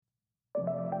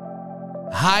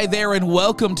Hi there and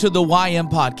welcome to the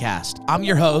YM Podcast. I'm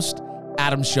your host,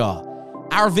 Adam Shaw.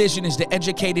 Our vision is to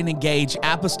educate and engage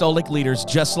apostolic leaders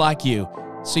just like you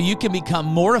so you can become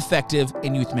more effective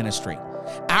in youth ministry.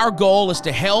 Our goal is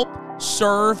to help,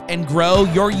 serve, and grow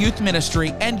your youth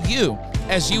ministry and you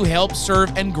as you help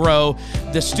serve and grow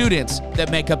the students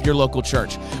that make up your local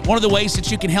church. One of the ways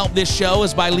that you can help this show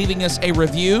is by leaving us a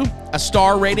review, a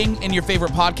star rating in your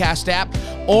favorite podcast app,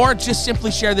 or just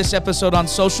simply share this episode on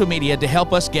social media to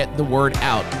help us get the word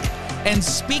out. And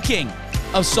speaking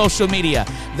of social media,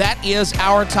 that is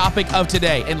our topic of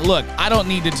today. And look, I don't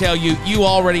need to tell you, you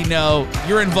already know,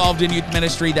 you're involved in youth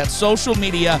ministry, that social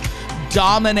media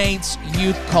dominates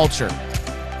youth culture.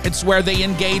 It's where they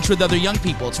engage with other young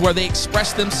people. It's where they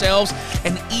express themselves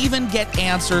and even get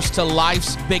answers to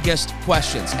life's biggest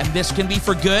questions. And this can be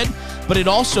for good, but it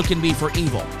also can be for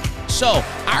evil. So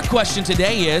our question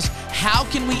today is, how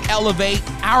can we elevate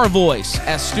our voice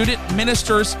as student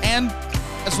ministers and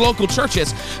as local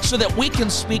churches so that we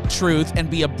can speak truth and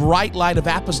be a bright light of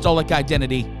apostolic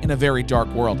identity in a very dark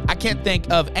world? I can't think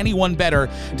of anyone better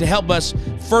to help us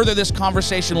further this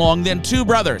conversation along than two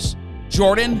brothers,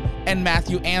 Jordan and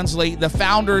Matthew Ansley, the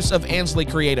founders of Ansley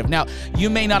Creative. Now, you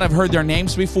may not have heard their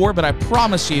names before, but I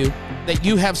promise you that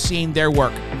you have seen their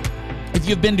work. If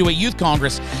you've been to a youth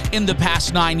congress in the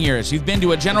past 9 years, you've been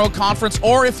to a general conference,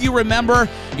 or if you remember,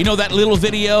 that little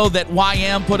video that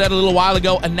YM put out a little while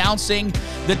ago announcing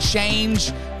the change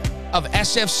of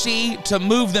SFC to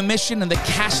move the mission and the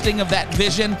casting of that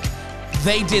vision,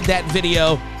 they did that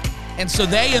video. And so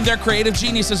they and their creative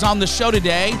geniuses on the show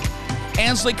today.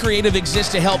 Ansley Creative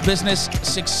exists to help business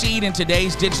succeed in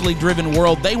today's digitally driven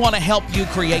world. They want to help you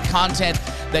create content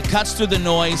that cuts through the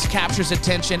noise, captures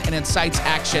attention, and incites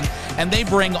action. And they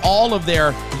bring all of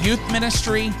their youth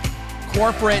ministry,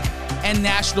 corporate, and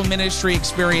national ministry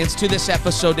experience to this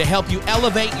episode to help you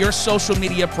elevate your social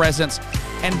media presence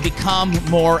and become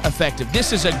more effective.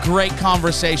 This is a great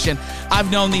conversation.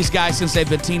 I've known these guys since they've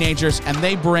been teenagers, and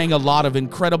they bring a lot of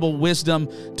incredible wisdom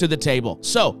to the table.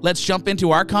 So let's jump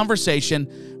into our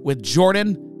conversation with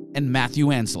Jordan and Matthew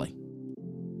Ansley.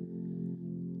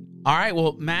 All right,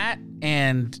 well, Matt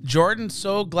and Jordan,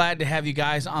 so glad to have you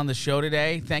guys on the show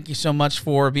today. Thank you so much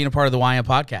for being a part of the YM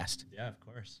Podcast. Yeah, of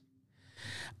course.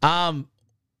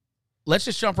 Let's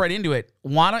just jump right into it.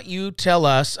 Why don't you tell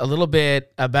us a little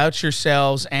bit about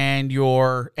yourselves and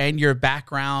your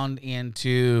background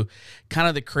into kind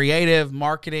of the creative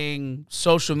marketing,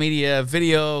 social media,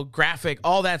 video, graphic,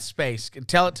 all that space.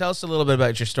 Tell us a little bit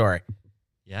about your story.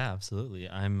 Yeah, absolutely.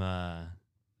 I'm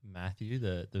Matthew,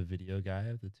 the video guy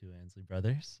of the two Ansley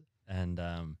brothers, and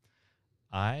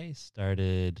I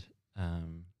started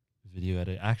video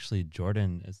editing. Actually,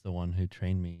 Jordan is the one who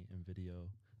trained me in video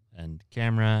and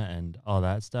camera and all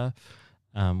that stuff.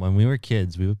 When we were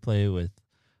kids, we would play with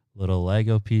little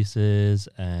Lego pieces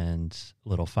and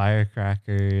little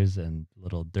firecrackers and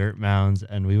little dirt mounds,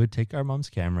 and we would take our mom's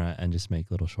camera and just make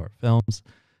little short films.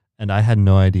 And I had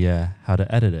no idea how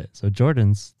to edit it. So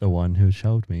Jordan's the one who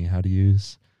showed me how to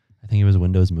use, I think it was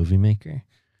Windows Movie Maker.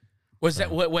 Was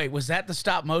that was that the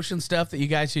stop motion stuff that you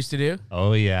guys used to do?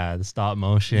 Oh yeah, the stop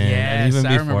motion. Yes, and even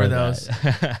I before remember those.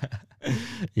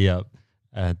 Yep.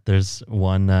 There's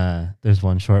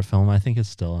one short film. I think it's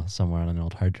still somewhere on an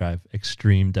old hard drive.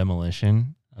 Extreme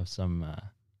demolition of some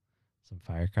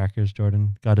firecrackers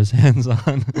Jordan got his hands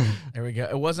on. There we go.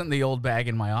 It wasn't the old bag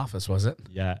in my office, was it?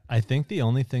 Yeah, I think the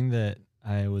only thing that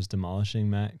I was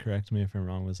demolishing, Matt, correct me if I'm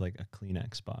wrong, was like a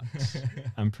Kleenex box.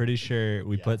 I'm pretty sure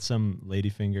we put some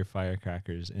ladyfinger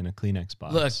firecrackers in a Kleenex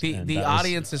box. Look, the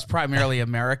audience is primarily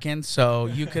American, so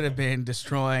you could have been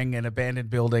destroying an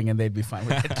abandoned building and they'd be fine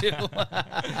with it too.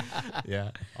 Yeah,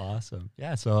 awesome.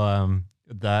 Yeah, so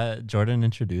that Jordan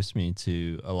introduced me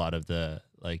to a lot of the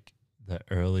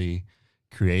early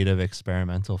creative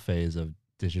experimental phase of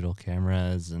digital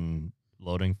cameras and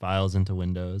loading files into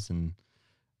Windows and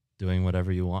doing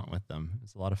whatever you want with them.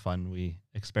 It's a lot of fun. We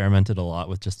experimented a lot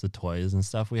with just the toys and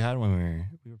stuff we had when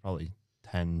we were probably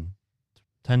 10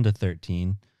 to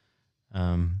 13.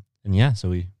 And yeah, so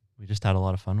we just had a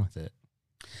lot of fun with it.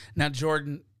 Now,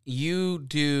 Jordan, you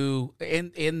do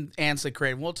in Ansley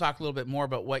Creative. We'll talk a little bit more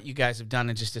about what you guys have done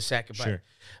in just a second. Sure.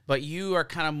 But you are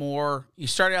kind of more, you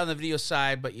started on the video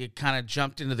side, but you kind of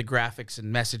jumped into the graphics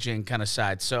and messaging kind of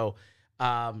side. So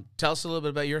tell us a little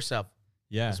bit about yourself.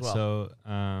 Yeah, as well. So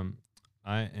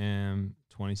I am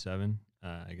 27,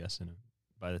 I guess,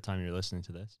 by the time you're listening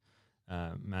to this.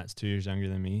 Matt's 2 years younger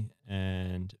than me,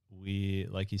 and we,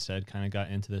 like you said, kind of got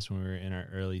into this when we were in our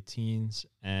early teens,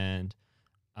 and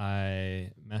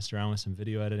I messed around with some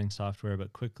video editing software,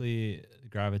 but quickly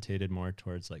gravitated more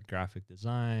towards like graphic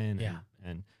design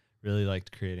and really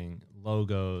liked creating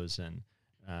logos. And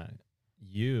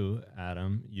you,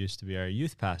 Adam, used to be our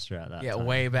youth pastor at that time.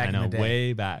 Way back I know, in the day.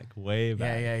 way back.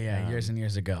 Yeah. Years and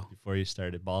years ago. Before you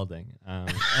started balding.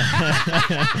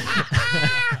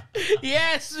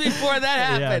 Yes, before that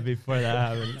happened. Yeah, before that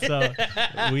happened. So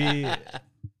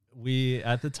we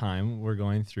at the time were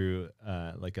going through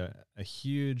like a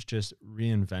huge just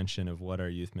reinvention of what our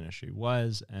youth ministry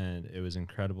was, and it was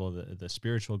incredible. The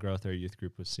spiritual growth our youth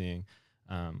group was seeing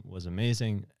was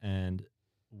amazing, and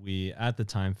we at the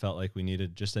time felt like we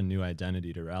needed just a new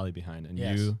identity to rally behind. And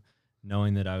Yes. you,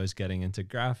 knowing that I was getting into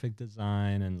graphic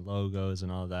design and logos and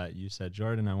all that, you said,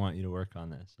 Jordan, I want you to work on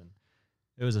this. And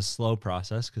it was a slow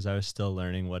process because I was still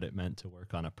learning what it meant to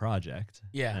work on a project,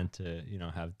 Yeah. and to,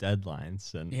 have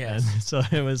deadlines. And, Yes. and so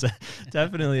it was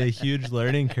definitely a huge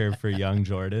learning curve for young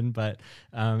Jordan. But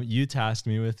you tasked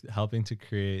me with helping to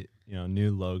create,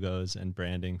 new logos and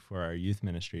branding for our youth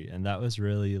ministry. And that was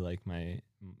really like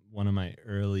one of my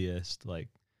earliest, like,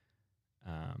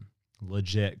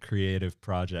 legit creative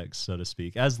projects, so to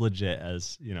speak, as legit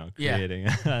as creating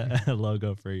a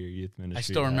logo for your youth ministry. I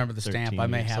still remember the stamp. I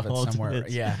may have it somewhere.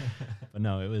 Yeah. But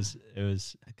no, it was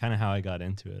kind of how I got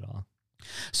into it all.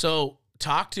 So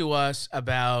talk to us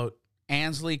about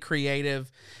Ansley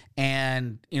Creative,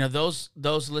 and those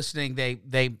listening,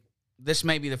 this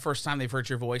may be the first time they've heard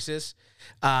your voices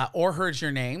or heard your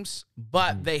names,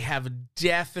 but they have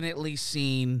definitely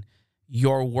seen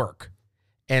your work.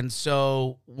 And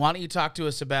so why don't you talk to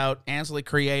us about Ansley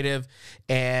Creative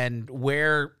and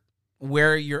where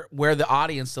the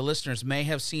audience, the listeners, may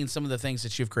have seen some of the things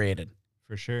that you've created?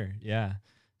 For sure. Yeah.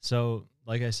 So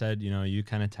like I said, you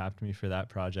kind of tapped me for that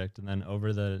project. And then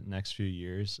over the next few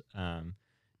years,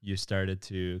 you started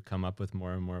to come up with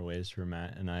more and more ways for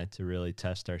Matt and I to really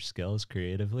test our skills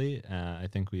creatively. I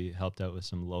think we helped out with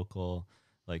some local,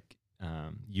 like,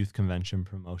 youth convention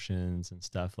promotions and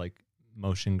stuff, like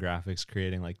motion graphics,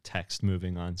 creating like text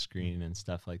moving on screen and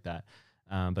stuff like that.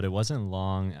 But it wasn't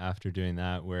long after doing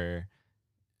that where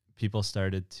people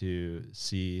started to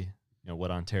see, what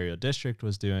Ontario District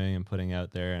was doing and putting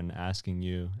out there, and asking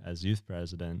you as youth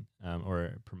president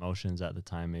or promotions at the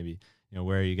time, maybe,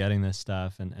 where are you getting this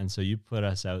stuff? And so you put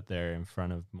us out there in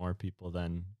front of more people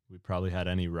than we probably had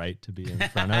any right to be in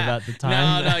front of at the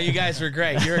time. No, you guys were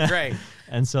great. You were great.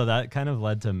 And so that kind of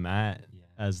led to Matt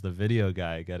as the video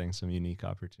guy getting some unique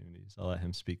opportunities. I'll let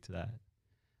him speak to that.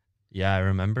 Yeah, I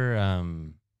remember,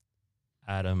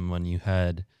 Adam, when you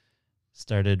had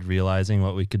started realizing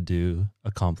what we could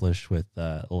accomplish with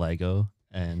Lego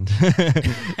and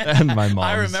and my mom's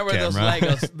I remember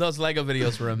camera. those Lego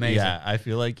videos were amazing. Yeah, I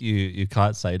feel like you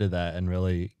caught sight of that and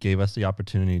really gave us the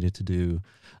opportunity to do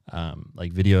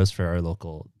like videos for our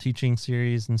local teaching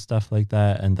series and stuff like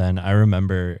that. And then I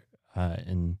remember I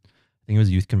think it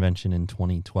was youth convention in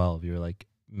 2012. You were like,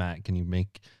 Matt, can you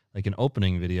make like an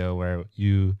opening video where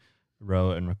you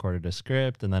wrote and recorded a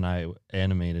script and then I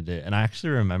animated it? And I actually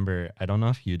remember, I don't know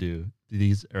if you do,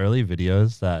 these early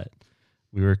videos that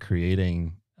we were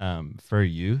creating for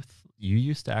youth. You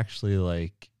used to actually,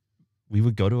 like, we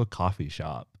would go to a coffee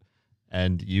shop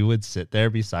and you would sit there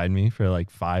beside me for like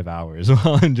 5 hours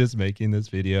while I'm just making this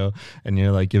video, and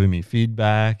you're like giving me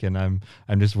feedback, and I'm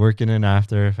just working in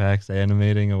After Effects,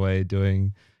 animating away,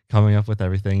 coming up with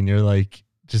everything, and you're like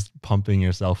just pumping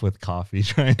yourself with coffee,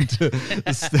 trying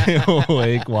to stay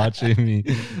awake, watching me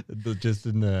just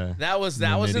in the that was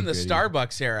in the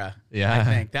Starbucks era. Yeah, I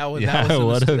think that was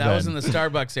in the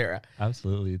Starbucks era.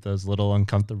 Absolutely, those little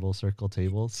uncomfortable circle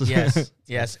tables.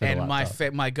 Yes. And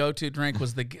my go-to drink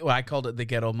was I called it the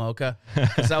ghetto mocha,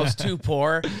 because I was too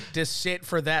poor to sit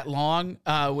for that long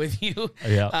with you with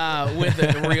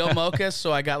a real mocha.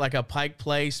 So I got like a Pike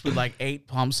Place with like 8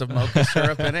 pumps of mocha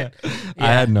syrup in it. Yeah. I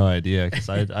had no idea because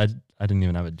I didn't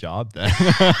even have a job then.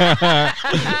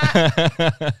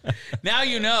 Now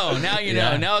you know.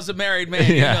 Now as a married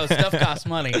man, you know stuff costs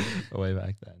money. Way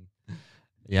back then.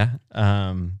 Yeah.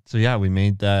 So yeah, we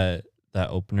made that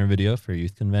opener video for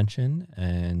youth convention,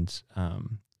 and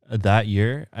that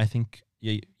year I think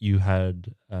you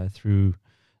had through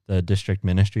the district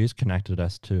ministries connected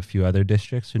us to a few other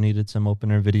districts who needed some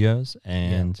opener videos,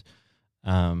 and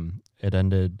it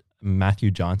ended. Matthew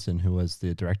Johnson, who was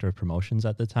the director of promotions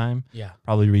at the time,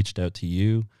 probably reached out to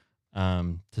you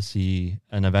to see,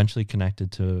 and eventually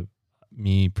connected to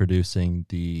me producing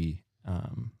the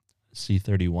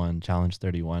C31 Challenge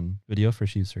 31 video for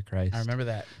Sheaves for Christ. I remember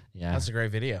that. Yeah, that's a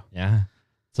great video. Yeah,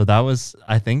 so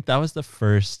I think that was the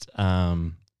first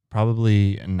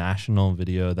probably national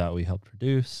video that we helped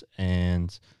produce,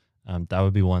 and that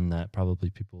would be one that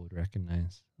probably people would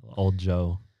recognize. Old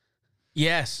Joe.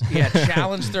 Yes, yeah,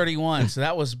 Challenge 31. So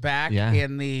that was back Yeah.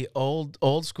 in the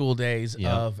old school days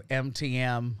Yep. of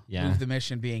MTM, Yeah. Move the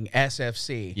Mission being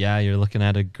SFC. Yeah, you're looking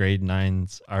at a grade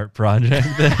 9's art project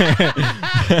there.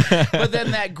 But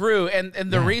then that grew, and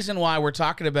the reason why we're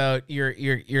talking about your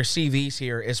CVs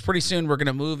here is pretty soon we're going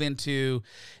to move into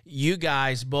you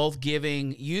guys both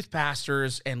giving youth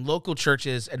pastors and local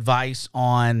churches advice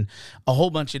on a whole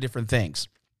bunch of different things.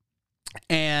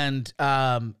 And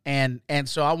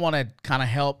so I want to kind of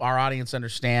help our audience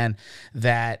understand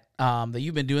that that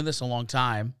you've been doing this a long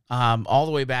time, all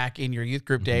the way back in your youth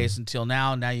group days until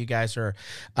now. Now you guys are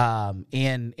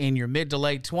in your mid to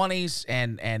late 20s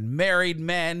and married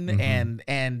men,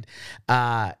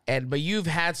 but you've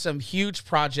had some huge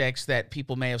projects that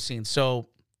people may have seen. So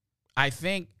I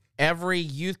think every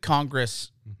youth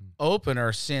congress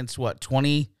opener since what,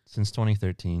 Since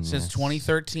 2013. since yes.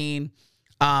 2013.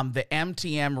 The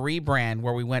MTM rebrand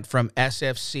where we went from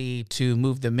SFC to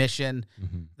Move the Mission.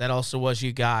 That also was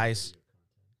you guys.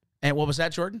 And what was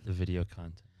that, Jordan? The video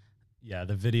content. Yeah,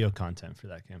 the video content for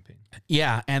that campaign.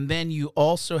 Yeah, and then you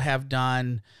also have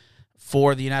done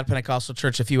for the United Pentecostal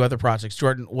Church a few other projects.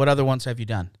 Jordan, what other ones have you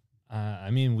done? I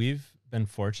mean, we've been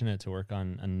fortunate to work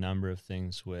on a number of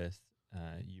things with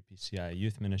UPCI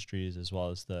Youth Ministries as well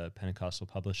as the Pentecostal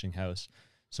Publishing House.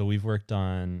 So we've worked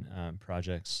on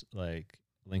projects like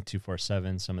Link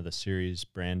 247, some of the series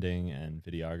branding and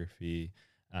videography,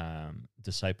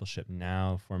 Discipleship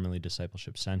Now, formerly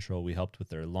Discipleship Central. We helped with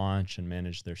their launch and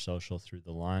managed their social through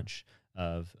the launch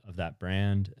of that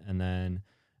brand. And then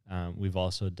we've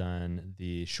also done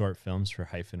the short films for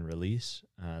Hyphen Release.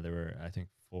 There were, I think,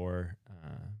 four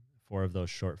of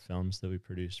those short films that we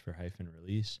produced for Hyphen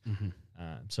Release.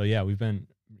 So yeah, we've been,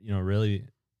 really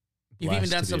You've even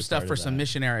done some stuff for some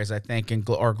missionaries, I think,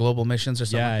 or global missions or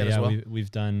something like that as well.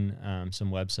 We've done some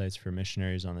websites for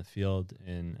missionaries on the field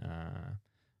in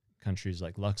countries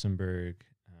like Luxembourg.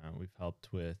 We've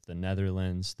helped with the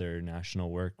Netherlands, their national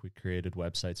work. We created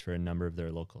websites for a number of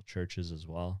their local churches as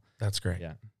well. That's great.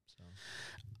 Yeah.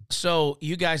 So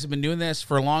you guys have been doing this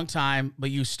for a long time, but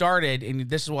you started, and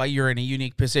this is why you're in a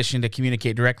unique position to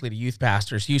communicate directly to youth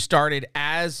pastors. You started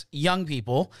as young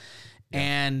people,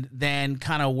 and then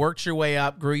kind of worked your way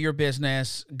up, grew your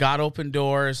business, got open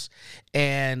doors,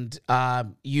 and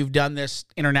you've done this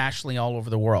internationally all over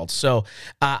the world. So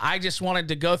I just wanted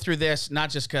to go through this, not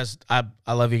just because I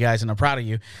love you guys and I'm proud of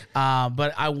you,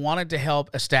 but I wanted to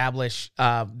help establish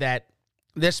that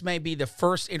this may be the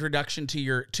first introduction to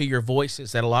your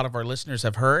voices that a lot of our listeners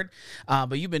have heard,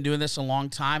 but you've been doing this a long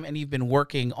time, and you've been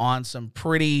working on some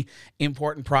pretty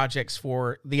important projects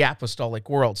for the apostolic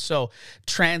world. So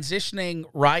transitioning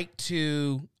right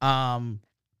to some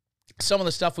of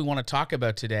the stuff we want to talk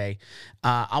about today,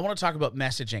 I want to talk about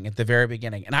messaging at the very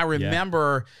beginning. And I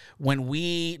remember when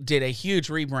we did a huge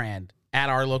rebrand at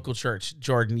our local church,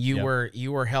 Jordan, you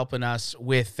were helping us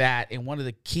with that. And one of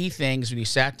the key things when you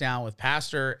sat down with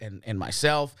Pastor and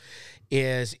myself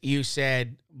is you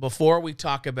said, before we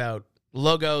talk about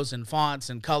logos and fonts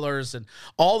and colors and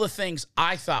all the things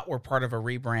I thought were part of a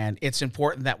rebrand, it's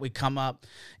important that we come up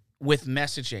with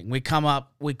messaging.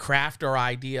 We craft our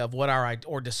idea of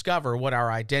or discover what our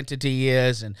identity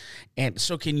is. And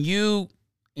so can you,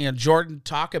 Jordan,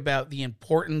 talk about the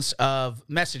importance of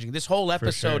messaging? This whole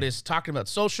episode is talking about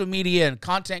social media and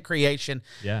content creation.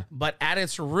 Yeah. But at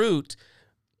its root,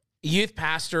 youth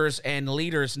pastors and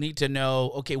leaders need to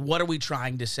know, okay, what are we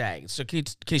trying to say? So can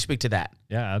you speak to that?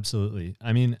 Yeah, absolutely.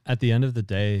 I mean, at the end of the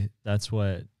day, that's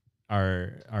what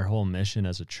our whole mission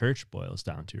as a church boils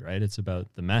down to, right? It's about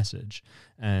the message.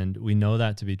 And we know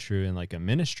that to be true in like a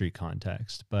ministry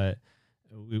context, but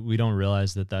we don't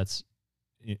realize that that's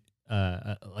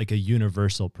like a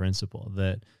universal principle,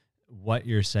 that what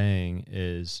you're saying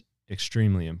is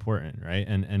extremely important, right?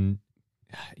 And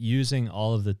using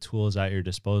all of the tools at your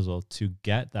disposal to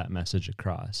get that message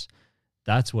across.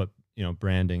 That's what,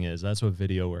 branding is. That's what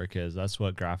video work is. That's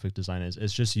what graphic design is.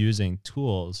 It's just using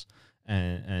tools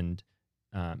and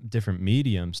different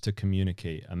mediums to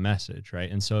communicate a message, right?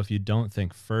 And so if you don't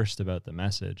think first about the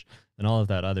message, then all of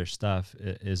that other stuff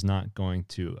is not going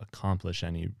to accomplish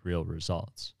any real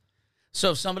results.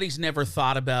 So if somebody's never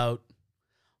thought about,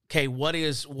 okay, what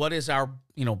is our,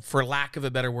 for lack of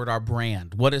a better word, our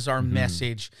brand? What is our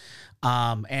message?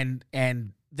 And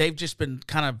they've just been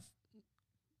kind of,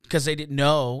 because they didn't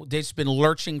know, they've just been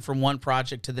lurching from one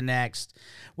project to the next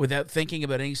without thinking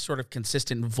about any sort of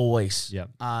consistent voice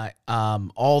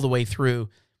all the way through.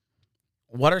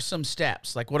 What are some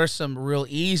steps? Like, what are some real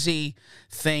easy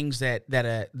things that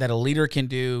a leader can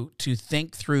do to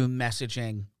think through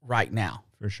messaging right now?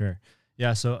 For sure.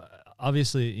 Yeah. So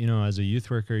obviously, as a youth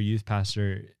worker, youth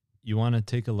pastor, you want to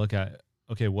take a look at,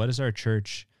 okay, what is our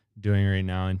church doing right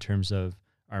now in terms of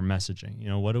our messaging? You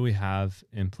know, what do we have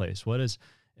in place? What is,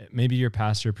 maybe your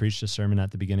pastor preached a sermon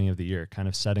at the beginning of the year, kind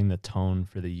of setting the tone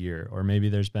for the year, or maybe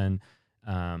there's been,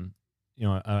 you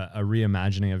know, a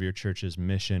reimagining of your church's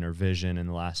mission or vision in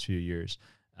the last few years.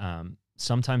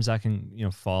 Sometimes that can, you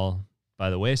know, fall by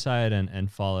the wayside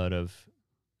and fall out of,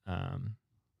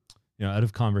 you know, out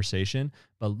of conversation.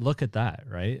 But look at that,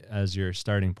 right, as your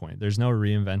starting point. There's no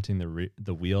reinventing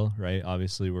the wheel, right?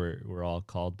 Obviously, we're all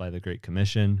called by the Great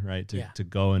Commission, right, to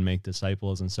go and make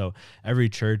disciples. And so every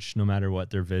church, no matter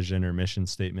what their vision or mission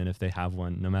statement, if they have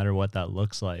one, no matter what that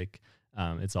looks like,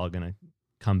 it's all going to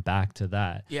come back to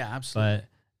that. Yeah, absolutely. But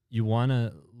you want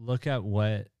to look at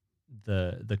what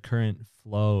the current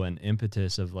flow and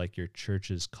impetus of like your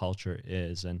church's culture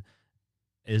is. And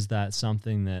is that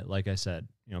something that, like I said,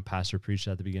 you know, pastor preached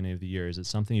at the beginning of the year? Is it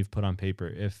something you've put on paper?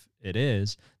 If it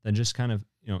is, then just kind of,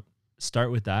 you know, start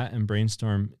with that and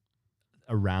brainstorm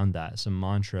around that, some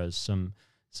mantras, some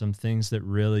things that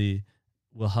really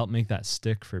will help make that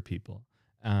stick for people.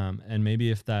 And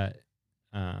maybe if that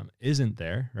isn't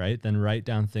there, right, then write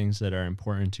down things that are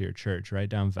important to your church, write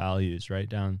down values, write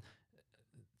down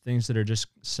things that are just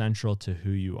central to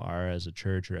who you are as a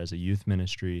church or as a youth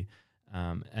ministry.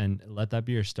 And let that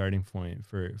be your starting point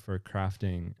for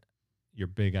crafting your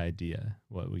big idea,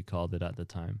 what we called it at the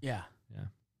time. Yeah. Yeah.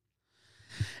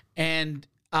 And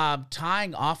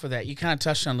tying off of that, you kind of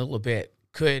touched on a little bit.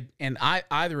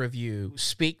 Either of you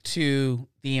speak to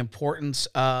the importance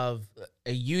of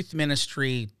a youth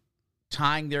ministry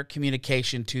tying their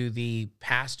communication to the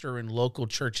pastor and local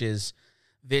church's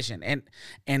vision?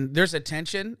 And there's a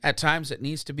tension at times that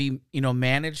needs to be, you know,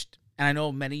 managed. And I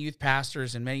know many youth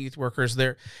pastors and many youth workers,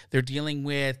 they're dealing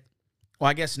with, well,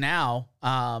 I guess now,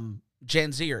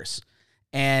 Gen Zers.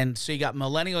 And so you got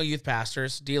millennial youth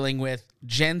pastors dealing with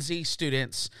Gen Z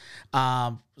students,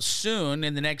 soon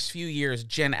in the next few years,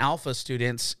 Gen Alpha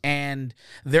students, and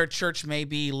their church may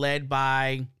be led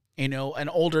by, you know, an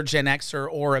older Gen Xer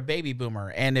or a baby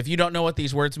boomer. And if you don't know what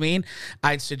these words mean,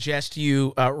 I'd suggest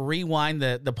you rewind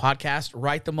the podcast,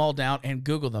 write them all down, and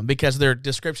Google them, because they're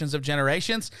descriptions of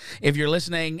generations. If you're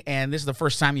listening and this is the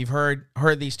first time you've heard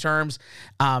these terms,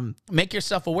 make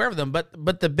yourself aware of them.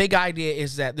 But the big idea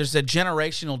is that there's a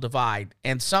generational divide.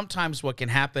 And sometimes what can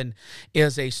happen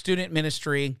is a student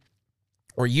ministry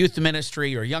or youth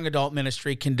ministry or young adult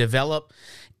ministry can develop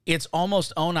its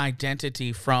almost own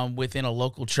identity from within a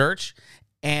local church.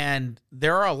 And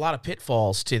there are a lot of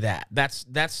pitfalls to that.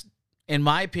 That's in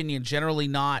my opinion, generally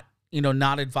not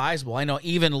advisable. I know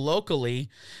even locally,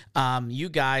 you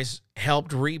guys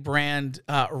helped rebrand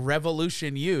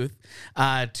Revolution Youth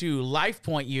to Life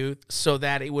Point Youth so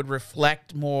that it would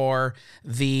reflect more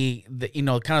the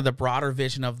kind of the broader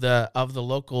vision of the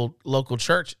local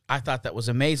church. I thought that was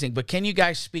amazing. But can you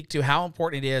guys speak to how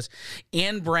important it is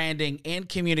in branding, in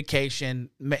communication,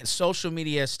 social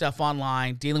media stuff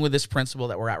online, dealing with this principle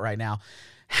that we're at right now,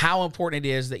 how important it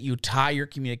is that you tie your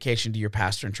communication to your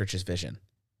pastor and church's vision?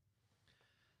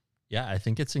 Yeah, I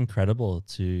think it's incredible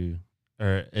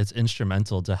it's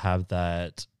instrumental to have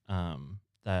that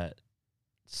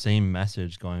same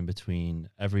message going between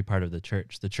every part of the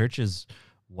church. The church is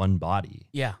one body.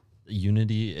 Yeah.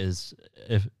 Unity is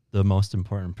the most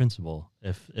important principle,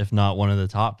 if not one of the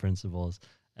top principles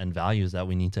and values that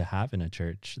we need to have in a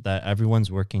church, that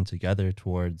everyone's working together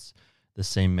towards the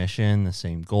same mission, the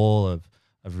same goal of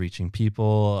reaching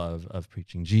people, of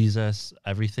preaching Jesus,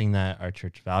 everything that our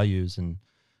church values and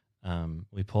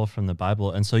we pull from the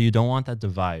Bible. And so you don't want that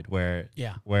divide where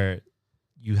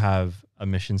you have a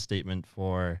mission statement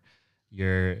for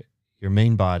your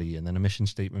main body and then a mission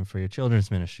statement for your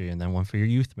children's ministry and then one for your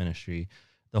youth ministry.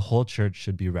 The whole church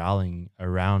should be rallying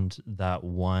around that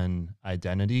one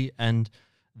identity. And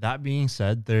that being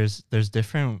said, there's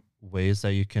different ways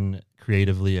that you can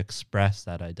creatively express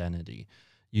that identity.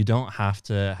 You don't have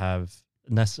to have,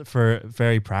 for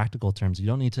very practical terms, you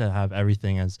don't need to have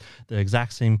everything as the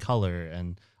exact same color.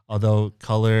 And although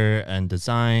color and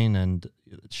design and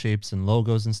shapes and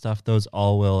logos and stuff, those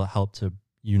all will help to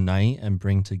unite and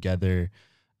bring together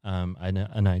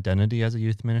an identity as a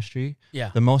youth ministry.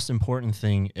 Yeah. The most important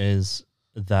thing is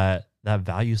that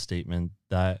value statement,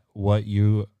 that what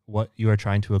you are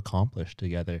trying to accomplish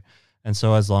together. And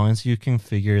so as long as you can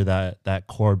figure that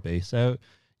core base out,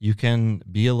 you can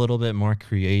be a little bit more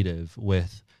creative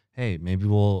with, hey, maybe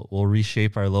we'll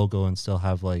reshape our logo and still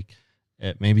have like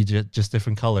maybe just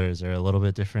different colors or a little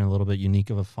bit different, a little bit unique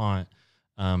of a font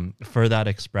for that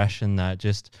expression that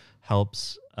just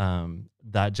helps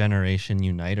that generation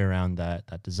unite around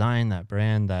that design, that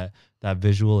brand, that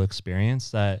visual experience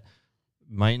that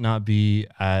might not be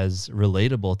as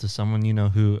relatable to someone, you know,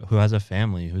 who has a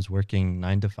family, who's working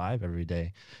 9 to 5 every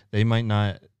day. They might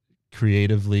not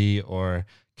creatively or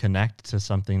connect to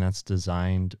something that's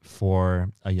designed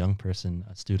for a young person,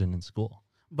 a student in school.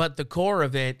 But the core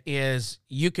of it is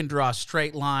you can draw a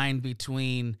straight line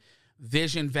between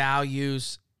vision,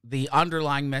 values, the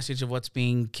underlying message of what's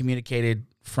being communicated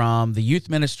from the youth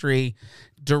ministry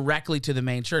directly to the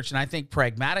main church. And I think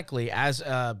pragmatically, as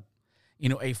a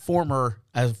former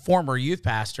youth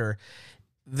pastor,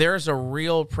 there's a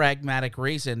real pragmatic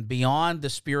reason beyond the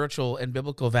spiritual and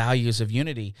biblical values of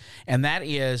unity, and that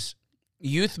is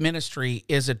youth ministry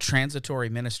is a transitory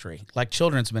ministry, like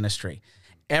children's ministry.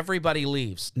 Everybody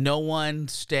leaves. No one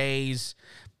stays.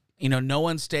 No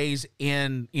one stays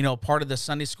in, part of the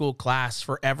Sunday school class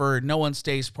forever. No one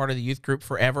stays part of the youth group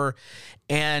forever.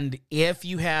 And if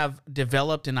you have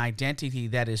developed an identity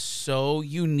that is so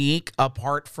unique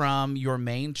apart from your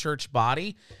main church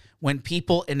body, when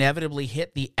people inevitably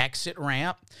hit the exit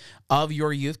ramp of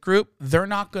your youth group, they're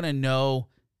not going to know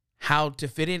how to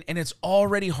fit in. And it's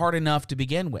already hard enough to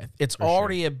begin with. It's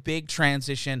already a big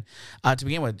transition to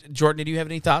begin with. Jordan, did you have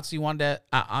any thoughts you wanted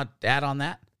to add on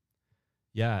that?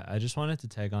 Yeah, I just wanted to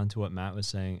tag on to what Matt was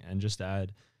saying and just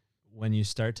add, when you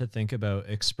start to think about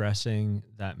expressing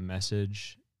that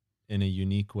message in a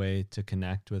unique way to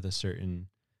connect with a certain,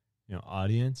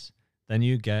 audience, then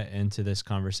you get into this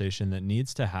conversation that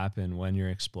needs to happen when you're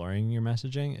exploring your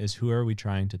messaging is, who are we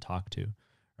trying to talk to,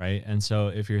 right? And so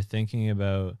if you're thinking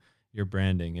about your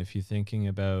branding, if you're thinking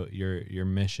about your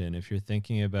mission, if you're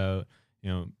thinking about,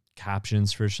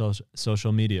 captions for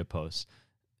social media posts,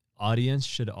 audience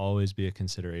should always be a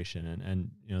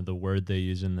consideration. And the word they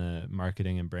use in the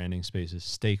marketing and branding space is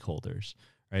stakeholders,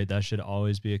 right? That should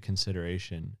always be a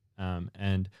consideration.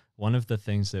 And one of the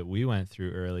things that we went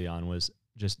through early on was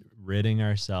just ridding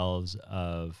ourselves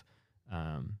of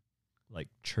like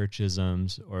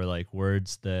churchisms or like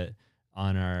words that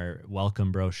on our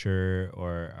welcome brochure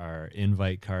or our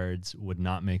invite cards would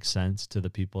not make sense to the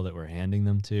people that we're handing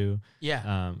them to.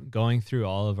 Yeah. Going through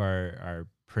all of our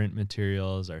print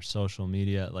materials, our social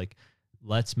media, like,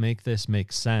 let's make this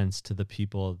make sense to the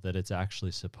people that it's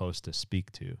actually supposed to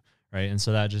speak to, right? And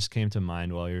so that just came to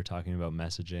mind while you were talking about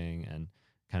messaging and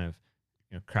kind of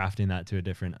crafting that to a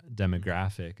different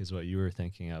demographic is what you were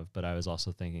thinking of. But I was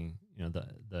also thinking,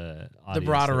 the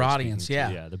broader audience,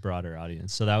 the broader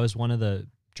audience. So that was one of the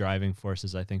driving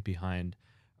forces, I think, behind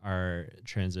our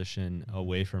transition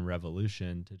away from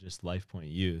Revolution to just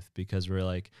LifePoint Youth, because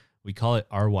we call it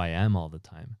RYM all the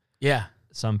time. Yeah.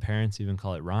 Some parents even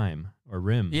call it RIM or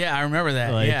RIM. Yeah, I remember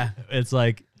that. It's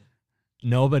like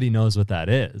nobody knows what that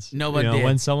is. Nobody did.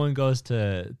 When someone goes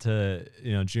to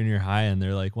junior high and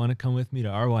they're like, want to come with me to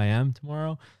RYM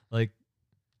tomorrow? Like,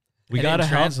 we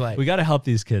gotta help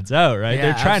these kids out, right? Yeah,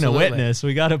 they're trying absolutely. to witness.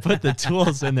 We gotta put the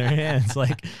tools in their hands.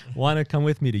 Like, want to come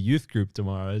with me to youth group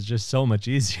tomorrow is just so much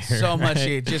easier. So much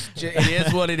easier. It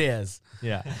is what it is.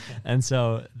 Yeah. And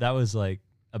so that was like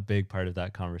a big part of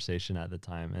that conversation at the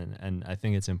time. And I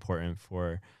think it's important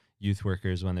for youth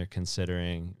workers when they're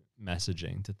considering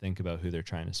messaging to think about who they're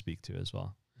trying to speak to as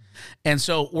well. And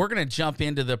so we're going to jump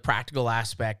into the practical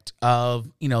aspect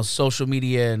of, social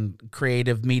media and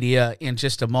creative media in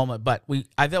just a moment. But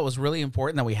I thought it was really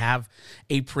important that we have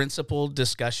a principled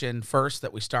discussion first,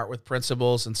 that we start with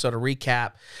principles. And so to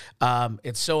recap,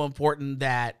 it's so important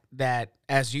that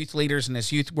as youth leaders and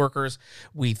as youth workers,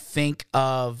 we think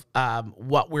of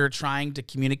what we're trying to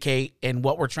communicate, and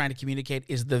what we're trying to communicate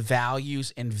is the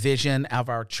values and vision of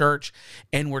our church,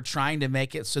 and we're trying to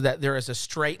make it so that there is a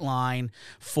straight line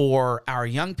for our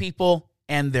young people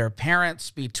and their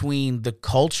parents between the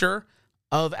culture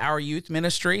of our youth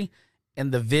ministry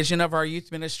and the vision of our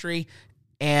youth ministry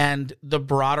and the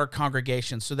broader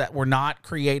congregation, so that we're not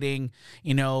creating,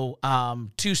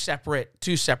 two separate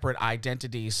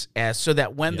identities, so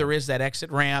that when there is that exit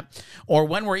ramp, or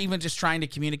when we're even just trying to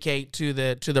communicate to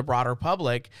the broader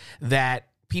public, that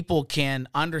people can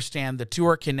understand the two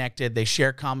are connected, they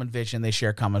share common vision, they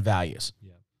share common values.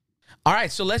 Yeah. All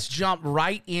right, so let's jump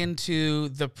right into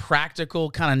the practical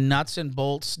kind of nuts and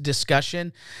bolts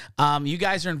discussion. You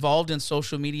guys are involved in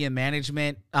social media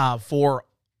management for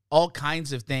all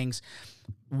kinds of things.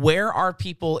 Where are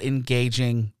people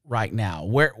engaging right now?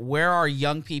 Where are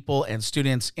young people and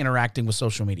students interacting with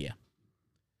social media?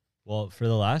 Well, for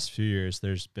the last few years,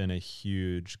 there's been a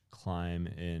huge climb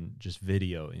in just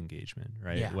video engagement,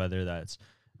 right? Yeah. Whether that's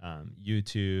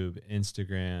YouTube,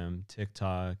 Instagram,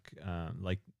 TikTok,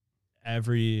 like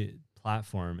every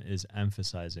platform is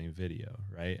emphasizing video,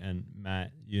 right? And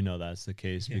Matt, you know that's the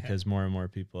case because more and more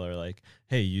people are like,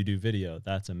 hey, you do video,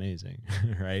 that's amazing,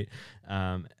 right?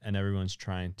 And everyone's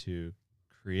trying to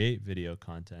create video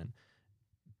content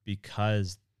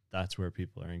because that's where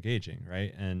people are engaging,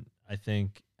 right? And I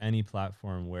think any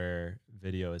platform where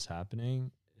video is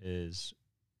happening is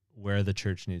where the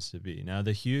church needs to be. Now,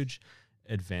 the huge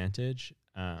advantage,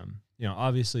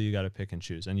 obviously you got to pick and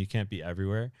choose, and you can't be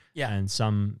everywhere. Yeah. And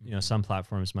some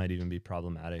platforms might even be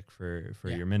problematic for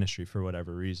your ministry for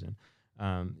whatever reason.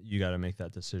 You got to make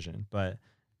that decision. But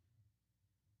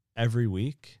every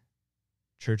week,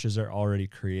 churches are already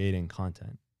creating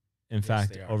content. In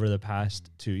fact, over the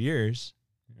past 2 years,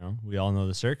 we all know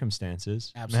the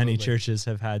circumstances. Absolutely. Many churches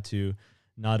have had to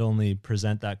not only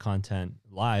present that content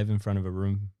live in front of a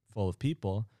room full of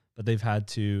people, but they've had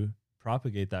to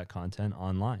propagate that content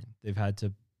online. They've had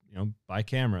to, buy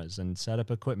cameras and set up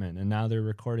equipment, and now they're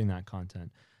recording that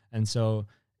content. And so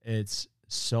it's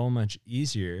so much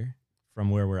easier from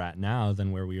where we're at now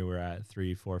than where we were at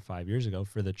 3, 4, 5 years ago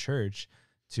for the church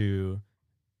to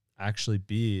actually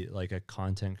be like a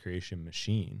content creation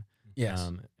machine.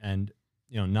 Yes. And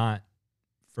not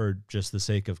for just the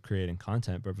sake of creating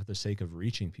content, but for the sake of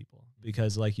reaching people.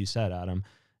 Because like you said, Adam,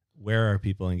 where are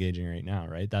people engaging right now,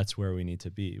 right? That's where we need to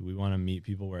be. We want to meet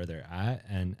people where they're at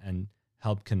and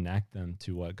help connect them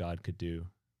to what God could do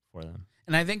for them.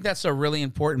 And I think that's a really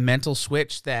important mental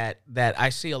switch that I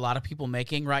see a lot of people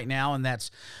making right now, and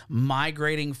that's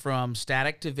migrating from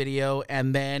static to video,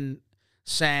 and then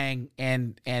saying,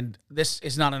 and this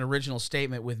is not an original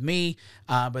statement with me,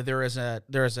 but there is a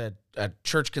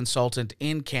church consultant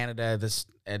in Canada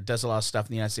that does a lot of stuff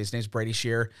in the United States. His name's Brady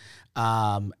Shear,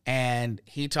 and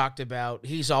he talked about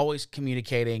he's always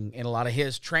communicating in a lot of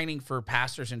his training for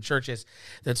pastors and churches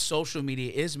that social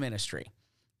media is ministry,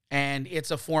 and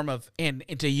it's a form of and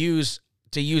to use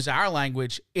our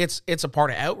language, it's a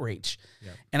part of outreach.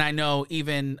 Yep. And I know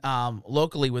even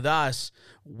locally with us,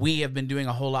 we have been doing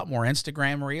a whole lot more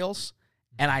Instagram reels.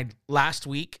 And last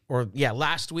week,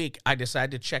 I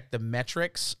decided to check the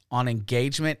metrics on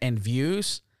engagement and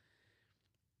views.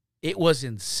 It was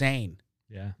insane.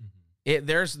 Yeah.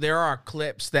 There are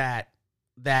clips that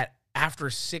after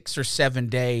 6 or 7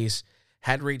 days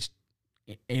had reached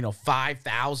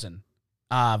 5,000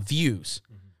 views,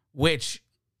 which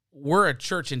we're a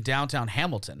church in downtown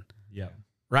Hamilton. Yeah.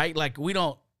 Right? Like we're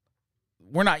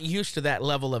not used to that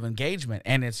level of engagement.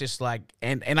 And it's just like,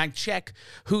 and I check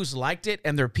who's liked it,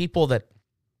 and there are people that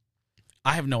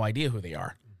I have no idea who they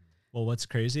are. Well, what's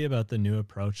crazy about the new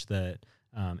approach that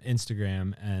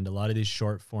Instagram and a lot of these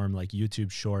short form, like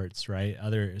YouTube shorts, right?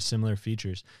 Other similar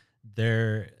features,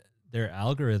 their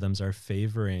algorithms are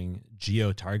favoring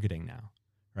geo-targeting now.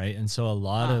 Right. And so a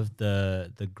lot of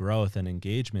the growth and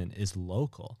engagement is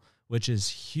local, which is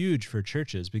huge for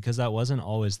churches because that wasn't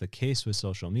always the case with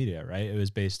social media. Right. It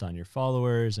was based on your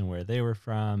followers and where they were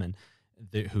from and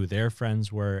who their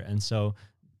friends were. And so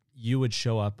you would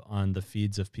show up on the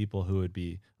feeds of people who would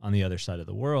be on the other side of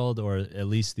the world, or at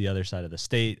least the other side of the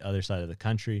state, other side of the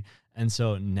country. And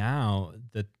so now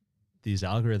that these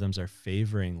algorithms are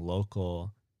favoring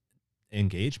local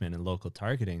engagement and local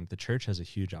targeting, the church has a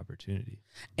huge opportunity.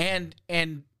 And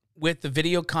with the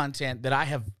video content that I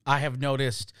have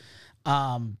noticed,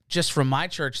 just from my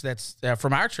church, that's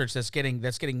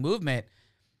getting movement.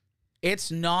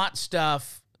 It's not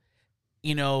stuff.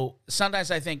 Sometimes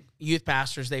I think youth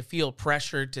pastors, they feel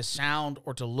pressured to sound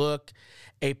or to look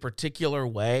a particular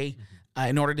way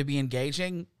in order to be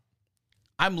engaging.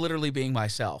 I'm literally being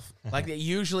myself. Like it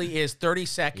usually is 30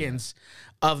 seconds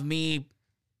of me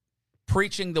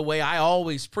preaching the way I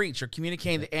always preach or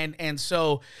communicating. And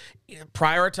so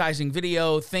prioritizing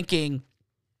video, thinking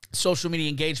social media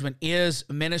engagement is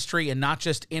ministry and not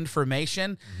just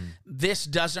information. This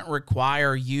doesn't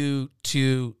require you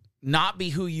to not be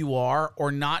who you are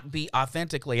or not be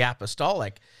authentically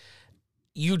apostolic.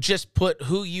 You just put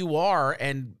who you are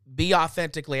and be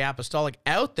authentically apostolic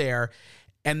out there.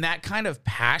 And that kind of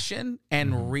passion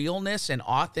and realness and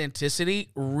authenticity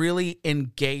really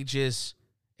engages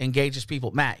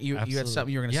people. Matt, you had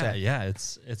something you were going to say. Yeah,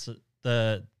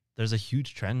 there's a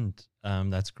huge trend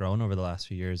that's grown over the last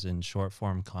few years in short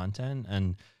form content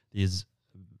and these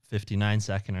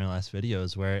 59-second or less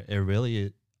videos where it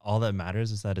really all that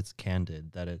matters is that it's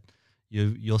candid, that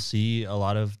you'll see a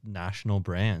lot of national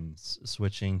brands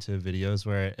switching to videos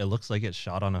where it looks like it's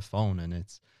shot on a phone and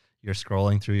you're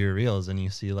scrolling through your reels and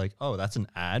you see like, oh, that's an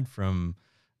ad from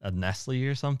a Nestle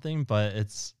or something, but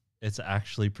it's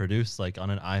actually produced like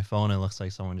on an iPhone. It looks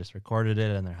like someone just recorded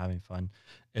it and they're having fun.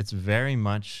 It's very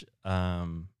much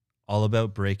all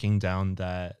about breaking down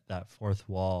that fourth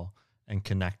wall and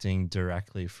connecting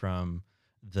directly from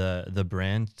the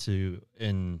brand to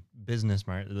in business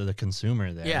the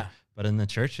consumer there. Yeah. But in the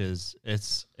churches,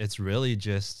 it's really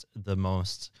just the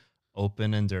most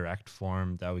open and direct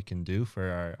form that we can do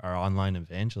for our online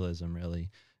evangelism. Really,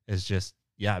 is just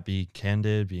be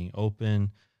candid, being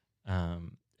open.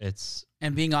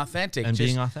 And being authentic. And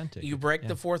being authentic. You break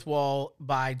the fourth wall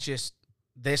by just,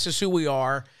 this is who we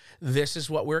are. This is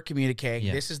what we're communicating.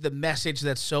 Yeah. This is the message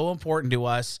that's so important to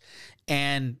us.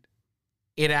 And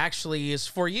it actually is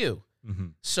for you. Mm-hmm.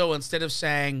 So instead of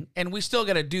saying, and we still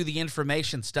got to do the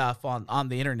information stuff on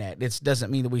the internet. It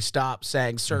doesn't mean that we stop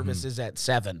saying services at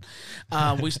 7.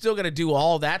 We still got to do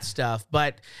all that stuff.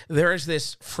 But there is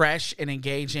this fresh and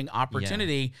engaging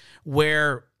opportunity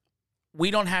where we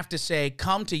don't have to say,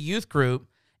 come to youth group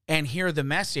and hear the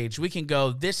message. We can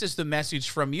go, this is the message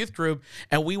from youth group,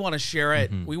 and we want to share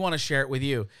it. We want to share it with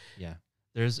you. Yeah.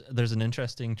 There's an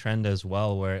interesting trend as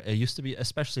well where it used to be,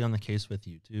 especially on the case with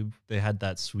YouTube, they had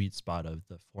that sweet spot of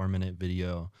the 4-minute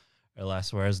video or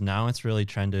less, whereas now it's really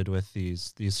trended with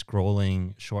these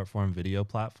scrolling short form video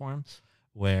platforms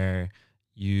where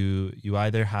you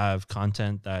either have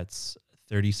content that's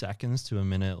 30 seconds to a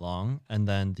minute long, and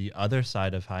then the other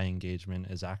side of high engagement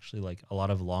is actually like a lot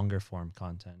of longer form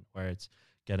content where it's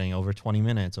getting over 20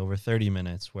 minutes, over 30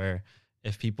 minutes, where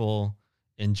if people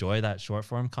enjoy that short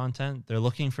form content, they're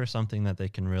looking for something that they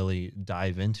can really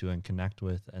dive into and connect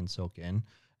with and soak in.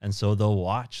 And so they'll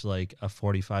watch like a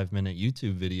 45-minute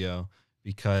YouTube video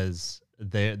because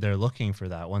they're looking for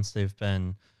that. Once they've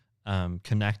been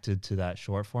connected to that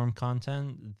short form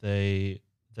content, they're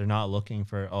not looking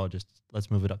for, just let's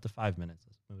move it up to 5 minutes.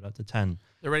 Let's move it up to 10.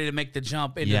 They're ready to make the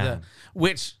jump into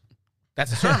which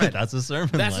that's a sermon. That's a sermon.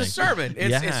 That's a sermon.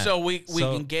 It's so we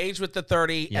engage with the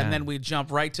 30 and then we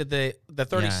jump right to the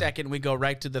 30 second. We go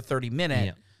right to the 30 minute.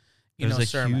 Yeah. There's a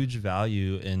sermon. huge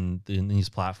value in these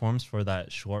platforms for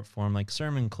that short form, like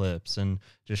sermon clips and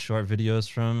just short videos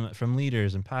from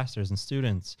leaders and pastors and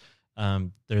students.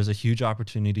 There's a huge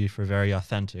opportunity for very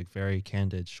authentic, very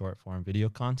candid short form video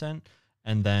content.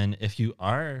 And then if you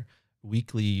are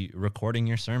weekly recording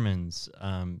your sermons,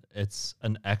 it's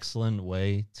an excellent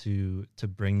way to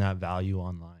bring that value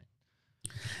online.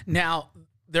 Now,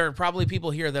 there are probably people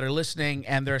here that are listening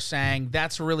and they're saying,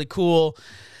 that's really cool.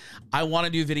 I want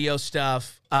to do video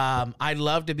stuff. I'd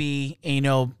love to be,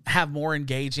 have more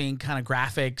engaging kind of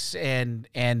graphics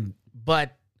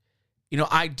but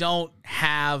I don't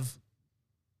have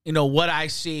what I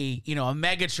see, a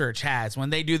mega church has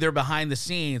when they do their behind the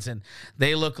scenes and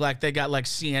they look like they got like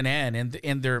CNN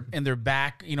in their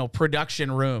back,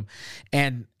 production room.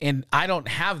 And I don't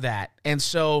have that. And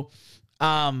so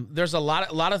there's a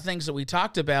lot of things that we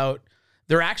talked about.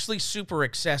 They're actually super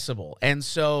accessible. And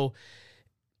so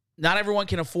not everyone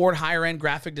can afford higher end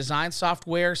graphic design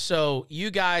software. So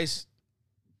you guys,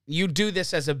 you do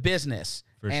this as a business.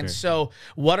 So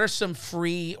what are some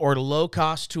free or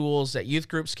low-cost tools that youth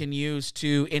groups can use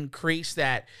to increase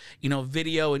that,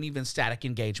 video and even static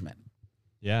engagement?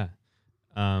 Yeah.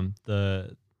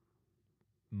 The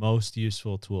most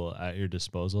useful tool at your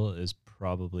disposal is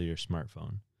probably your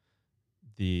smartphone.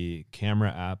 The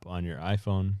camera app on your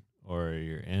iPhone or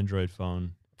your Android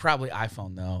phone. Probably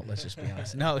iPhone, though. Let's just be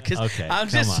honest. No, because okay, I'm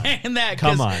just saying that.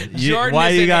 Come on. Why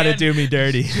you got to do me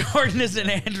dirty? Jordan is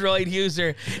an Android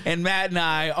user, and Matt and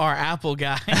I are Apple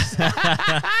guys.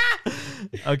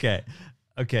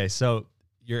 Okay. So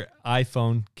your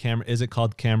iPhone camera, is it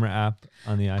called camera app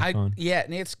on the iPhone?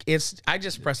 It's. I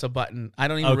just press a button. I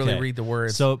don't even really read the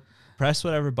words. So press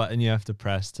whatever button you have to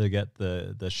press to get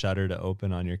the shutter to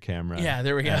open on your camera. Yeah,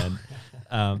 there we go.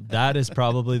 And that is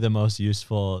probably the most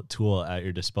useful tool at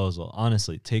your disposal.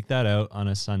 Honestly, take that out on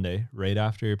a Sunday right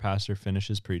after your pastor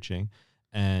finishes preaching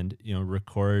and,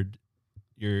 record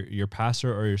your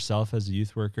pastor or yourself as a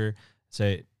youth worker.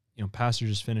 Say, pastor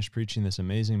just finished preaching this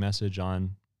amazing message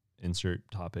on insert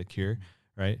topic here,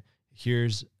 right?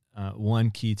 Here's one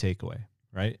key takeaway,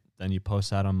 right? Then you post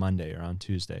that on Monday or on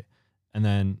Tuesday. And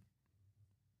then,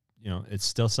 it's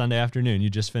still Sunday afternoon. You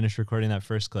just finished recording that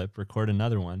first clip, record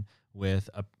another one with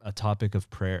a topic of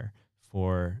prayer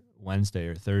for Wednesday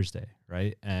or Thursday,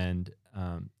 right? And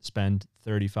spend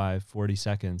 35, 40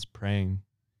 seconds praying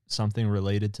something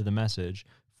related to the message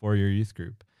for your youth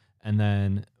group. And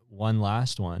then one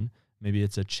last one, maybe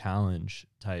it's a challenge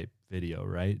type video,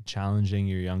 right? Challenging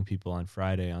your young people on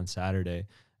Friday, on Saturday,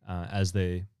 as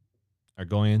they are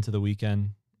going into the weekend,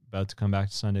 about to come back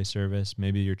to Sunday service.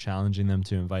 Maybe you're challenging them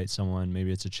to invite someone.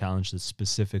 Maybe it's a challenge that's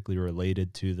specifically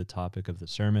related to the topic of the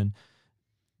sermon.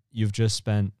 You've just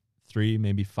spent 3,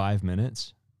 maybe 5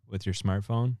 minutes with your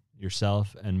smartphone,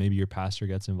 yourself, and maybe your pastor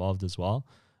gets involved as well.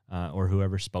 or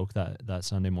whoever spoke that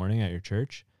Sunday morning at your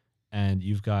church, and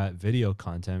you've got video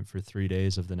content for 3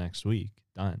 days of the next week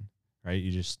done, right?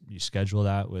 You schedule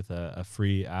that with a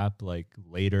free app like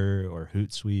Later or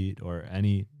Hootsuite or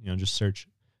any, just search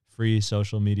free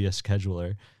social media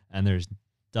scheduler, and there's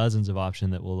dozens of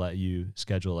options that will let you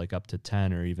schedule like up to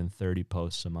 10 or even 30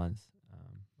 posts a month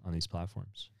on these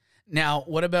platforms. Now,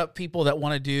 what about people that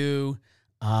want to do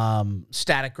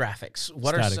static graphics?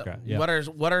 What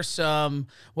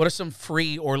are some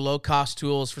free or low cost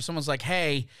tools for someone's like,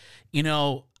 hey,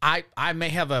 I may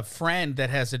have a friend that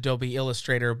has Adobe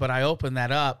Illustrator, but I opened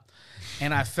that up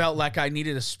and I felt like I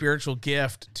needed a spiritual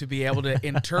gift to be able to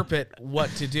interpret what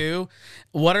to do.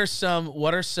 What are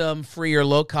some free or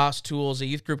low cost tools a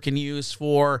youth group can use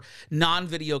for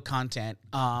non-video content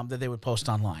that they would post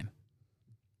online?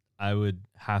 I would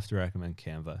have to recommend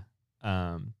Canva.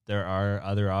 There are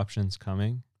other options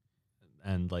coming,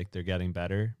 and like they're getting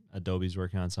better. Adobe's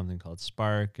working on something called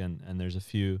Spark, and there's a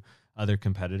few other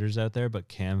competitors out there, but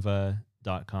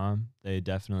Canva.com, they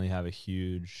definitely have a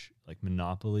huge like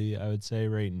monopoly, I would say,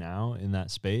 right now in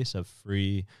that space of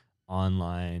free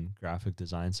online graphic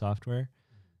design software.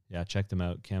 Yeah, check them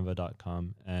out,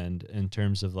 Canva.com. And in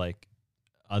terms of like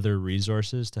other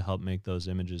resources to help make those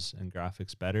images and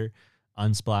graphics better,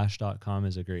 Unsplash.com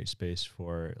is a great space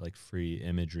for like free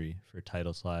imagery, for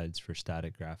title slides, for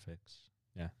static graphics.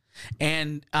 Yeah.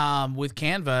 And with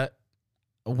Canva,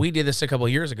 we did this a couple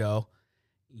of years ago.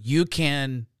 You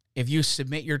can, if you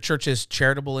submit your church's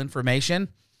charitable information,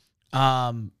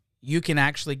 you can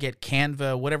actually get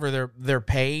Canva, whatever their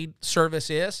paid service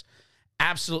is,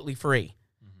 absolutely free.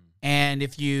 Mm-hmm.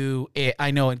 And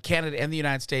I know in Canada and the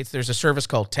United States, there's a service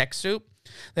called TechSoup,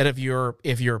 that if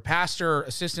your pastor,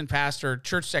 assistant pastor,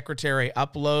 church secretary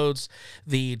uploads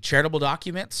the charitable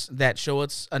documents that show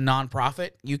it's a nonprofit,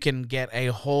 you can get a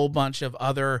whole bunch of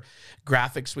other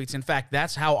graphic suites. In fact,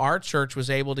 that's how our church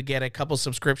was able to get a couple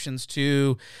subscriptions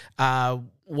to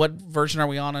what version are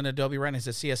we on Adobe right now? Is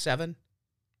it CS7?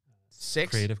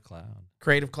 6?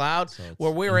 Creative Cloud, so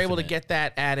where we were able to get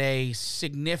that at a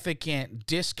significant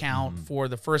discount for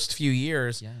the first few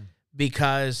years. Yeah.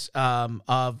 Because of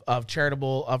our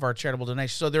charitable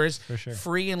donations. So there is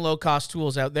free and low cost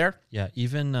tools out there. Yeah,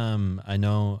 even I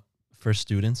know for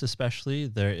students especially,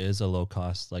 there is a low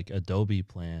cost like Adobe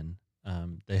plan.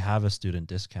 They have a student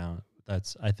discount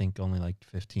that's I think only like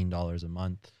 $15 a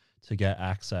month to get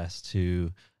access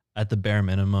to, at the bare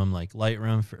minimum, like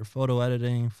Lightroom for photo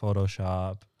editing,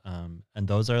 Photoshop, and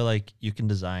those are like you can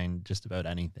design just about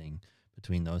anything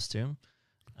between those two.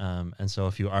 And so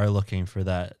if you are looking for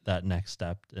that next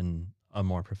step in a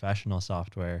more professional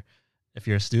software, if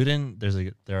you're a student,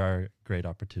 there are great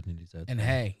opportunities out there. And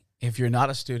hey, if you're not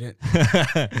a student,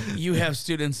 you have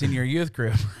students in your youth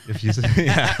group.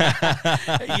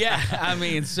 Yeah. I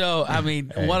mean,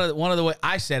 hey. one of the way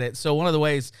I said it. So one of the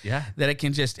ways that it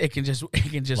can just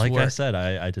like work. I said,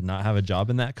 I did not have a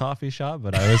job in that coffee shop,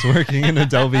 but I was working in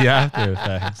Adobe After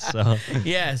Effects. So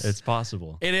yes, it's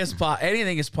possible. It is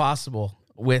anything is possible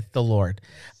with the Lord.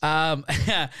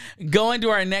 Going to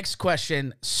our next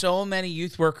question. So many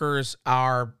youth workers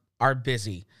are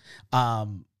busy.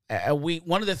 One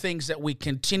of the things that we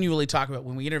continually talk about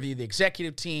when we interview the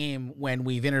executive team, when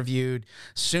we've interviewed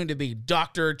soon-to-be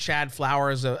Dr. Chad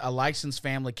Flowers, a licensed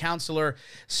family counselor,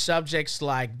 subjects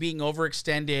like being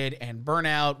overextended and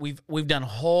burnout. We've done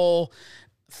whole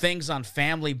things on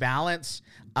family balance.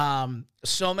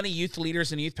 So many youth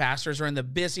leaders and youth pastors are in the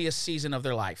busiest season of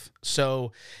their life.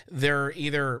 So they're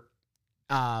either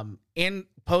in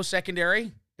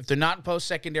post-secondary. If they're not in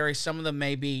post-secondary, some of them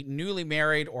may be newly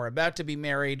married or about to be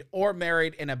married or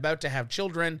married and about to have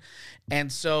children.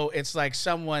 And so it's like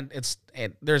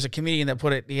there's a comedian that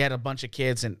put it, he had a bunch of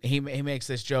kids and he makes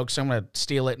this joke, so I'm going to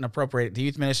steal it and appropriate it to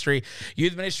youth ministry.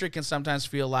 Youth ministry can sometimes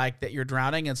feel like that you're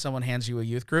drowning and someone hands you a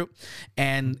youth group.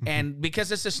 And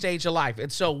because it's a stage of life.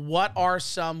 And so what are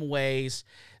some ways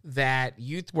that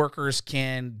youth workers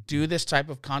can do this type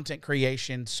of content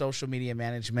creation, social media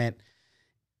management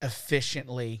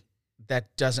efficiently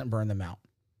that doesn't burn them out?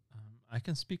 I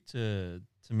can speak to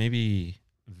maybe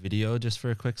video just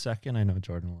for a quick second. I know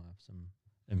Jordan will have some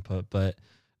input, but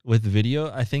with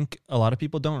video, I think a lot of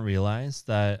people don't realize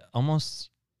that almost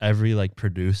every like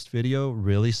produced video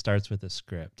really starts with a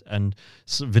script, and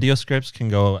so video scripts can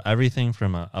go everything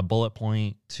from a bullet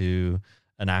point to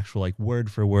an actual like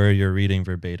word for word you're reading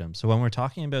verbatim. So when we're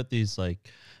talking about these like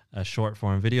short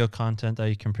form video content that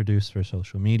you can produce for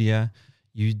social media,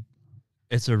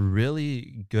 it's a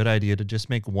really good idea to just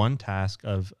make one task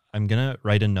of, I'm going to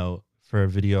write a note for a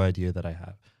video idea that I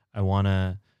have. I want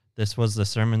to this was the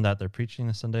sermon that they're preaching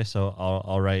this Sunday. So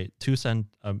I'll write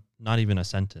not even a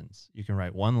sentence. You can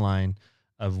write one line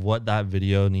of what that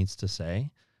video needs to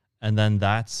say. And then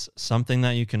that's something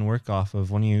that you can work off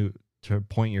of when you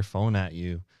point your phone at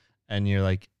you and you're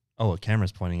like, oh, a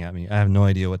camera's pointing at me. I have no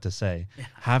idea what to say. Yeah.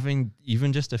 Having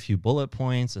even just a few bullet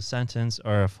points, a sentence,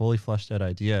 or a fully fleshed out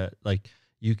idea, like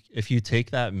if you take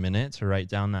that minute to write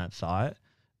down that thought,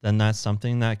 then that's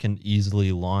something that can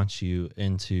easily launch you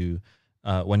into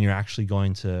when you're actually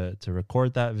going to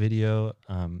record that video.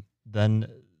 Then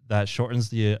that shortens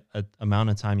the amount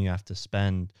of time you have to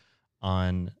spend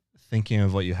on thinking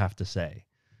of what you have to say.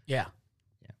 Yeah.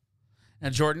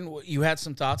 And Jordan, you had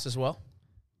some thoughts as well?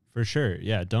 For sure.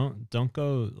 Yeah. Don't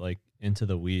go like into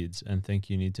the weeds and think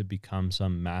you need to become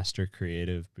some master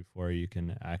creative before you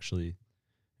can actually,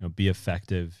 be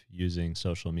effective using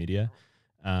social media.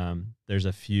 There's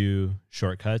a few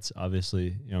shortcuts.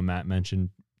 Obviously, Matt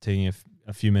mentioned taking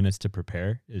a few minutes to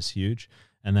prepare is huge.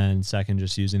 And then second,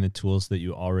 just using the tools that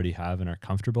you already have and are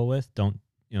comfortable with. Don't,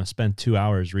 spend 2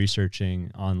 hours researching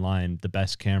online the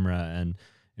best camera and,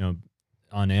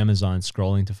 on Amazon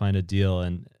scrolling to find a deal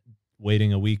and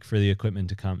waiting a week for the equipment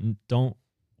to come. Don't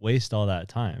waste all that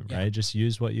time, right? Just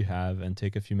use what you have and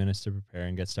take a few minutes to prepare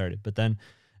and get started. But then,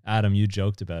 Adam, you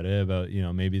joked about it, about,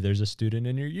 maybe there's a student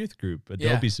in your youth group,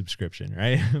 Adobe subscription,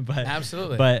 right? But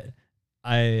absolutely. But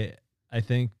I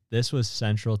think this was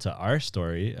central to our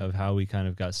story of how we kind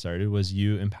of got started was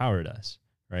you empowered us,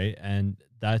 right? And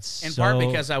that's in part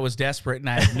because I was desperate and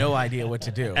I had no idea what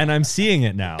to do. And I'm seeing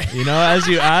it now, as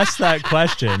you asked that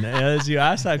question,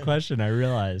 I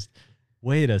realized,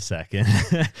 wait a second.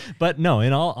 But no,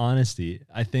 in all honesty,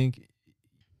 I think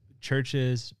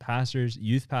churches, pastors,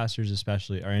 youth pastors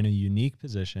especially, are in a unique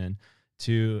position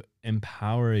to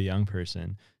empower a young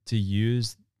person to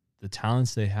use the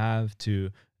talents they have to,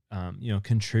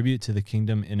 contribute to the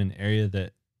kingdom in an area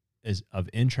that is of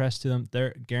interest to them.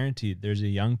 They're guaranteed there's a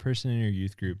young person in your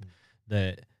youth group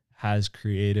that has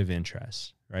creative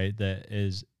interests, right? That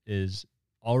is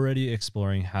already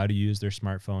exploring how to use their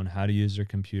smartphone, how to use their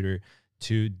computer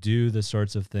to do the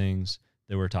sorts of things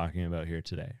that we're talking about here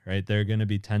today, right? They're going to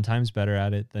be 10 times better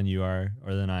at it than you are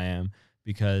or than I am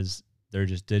because they're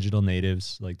just digital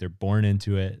natives. Like they're born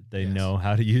into it. They know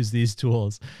how to use these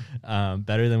tools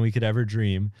better than we could ever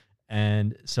dream.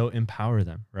 And so empower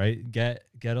them, right? Get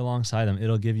alongside them.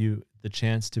 It'll give you the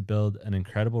chance to build an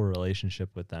incredible relationship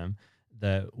with them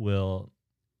that will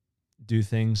do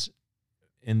things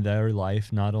in their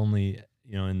life, not only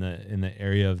in the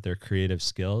area of their creative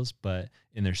skills, but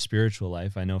in their spiritual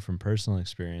life. I know from personal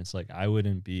experience, like I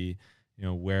wouldn't be,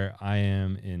 where I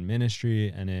am in ministry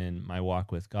and in my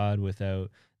walk with God without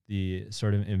the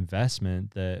sort of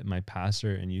investment that my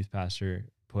pastor and youth pastor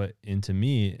put into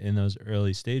me in those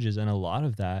early stages. And a lot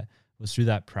of that was through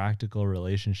that practical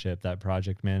relationship, that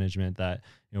project management, that,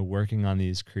 working on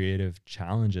these creative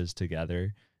challenges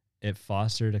together. It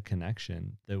fostered a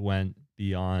connection that went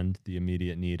beyond the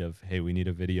immediate need of, hey, we need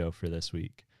a video for this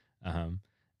week.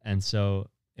 And so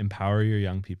empower your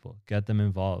young people, get them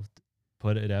involved,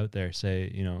 put it out there,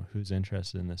 say, who's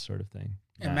interested in this sort of thing.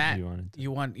 And Matt, you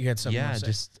had something to say.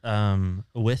 Just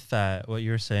with that, what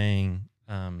you're saying,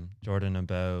 Jordan,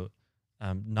 about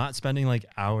not spending like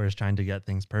hours trying to get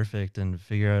things perfect and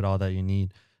figure out all that you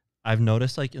need. I've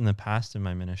noticed like in the past in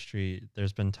my ministry,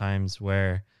 there's been times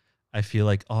where I feel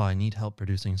like, oh, I need help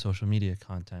producing social media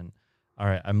content. All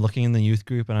right, I'm looking in the youth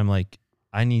group and I'm like,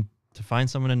 I need to find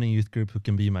someone in the youth group who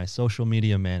can be my social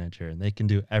media manager and they can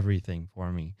do everything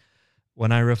for me.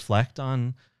 When I reflect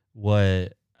on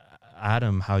what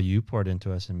Adam, how you poured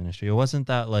into us in ministry, it wasn't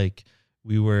that like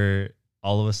we were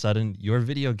all of a sudden your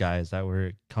video guys that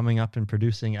were coming up and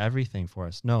producing everything for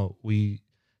us. No, we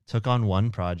took on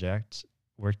one project,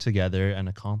 worked together and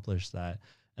accomplished that.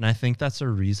 And I think that's a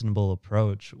reasonable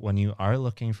approach when you are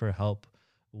looking for help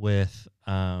with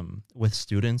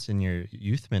students in your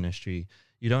youth ministry.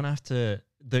 You don't have to,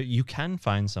 you can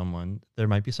find someone. There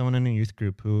might be someone in a youth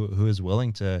group who is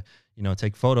willing to,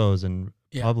 take photos and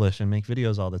publish and make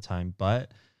videos all the time,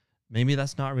 but maybe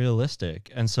that's not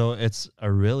realistic. And so it's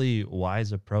a really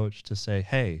wise approach to say,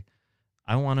 hey,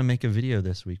 I want to make a video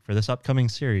this week for this upcoming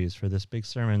series, for this big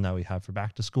sermon that we have for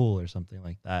back to school or something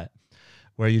like that,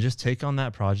 where you just take on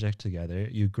that project together,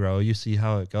 you grow, you see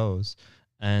how it goes.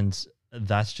 And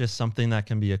that's just something that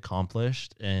can be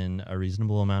accomplished in a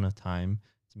reasonable amount of time.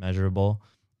 It's measurable.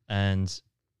 And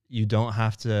you don't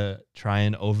have to try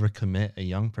and overcommit a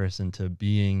young person to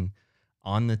being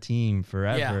on the team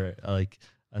forever, like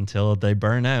until they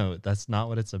burn out. That's not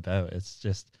what it's about. It's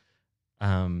just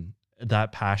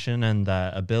that passion and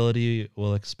that ability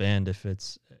will expand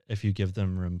if you give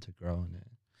them room to grow in it.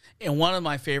 And one of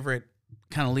my favorite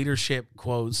kind of leadership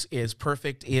quotes is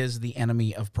perfect is the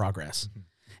enemy of progress.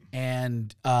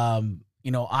 And,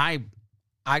 you know, I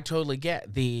totally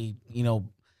get the, you know,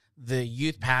 the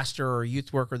youth pastor or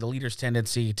youth worker, the leader's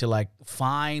tendency to like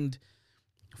find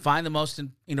the most,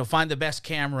 you know, find the best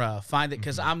camera, find it.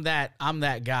 Cause I'm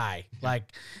that guy. Like,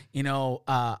 you know,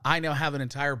 I now have an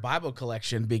entire Bible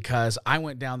collection because I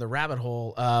went down the rabbit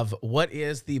hole of what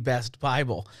is the best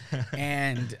Bible.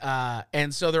 And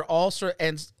so there are all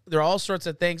sorts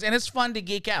of things, and it's fun to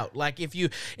geek out. Like if you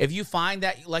find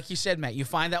that, like you said, Matt, you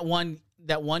find that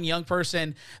one young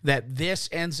person that this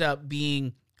ends up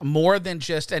being more than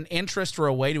just an interest or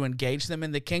a way to engage them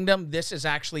in the kingdom. This is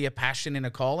actually a passion and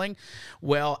a calling.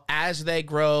 Well, as they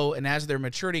grow and as their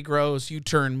maturity grows, you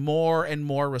turn more and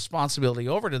more responsibility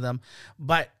over to them.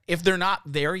 But if they're not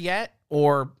there yet,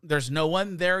 or there's no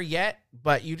one there yet,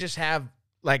 but you just have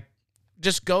like,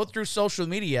 just go through social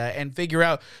media and figure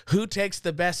out who takes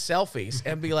the best selfies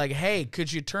and be like, hey,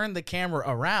 could you turn the camera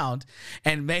around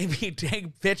and maybe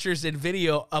take pictures and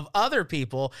video of other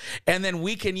people? And then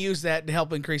we can use that to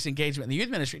help increase engagement in the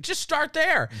youth ministry. Just start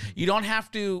there. You don't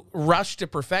have to rush to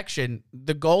perfection.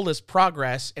 The goal is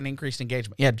progress and increased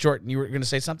engagement. Yeah, Jordan, you were going to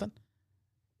say something?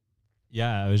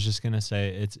 Yeah, I was just going to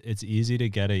say it's easy to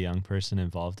get a young person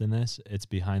involved in this. It's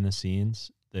behind the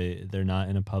scenes. They're not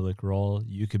in a public role.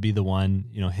 You could be the one,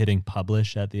 you know, hitting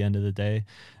publish at the end of the day,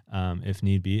 if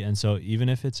need be. And so even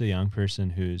if it's a young person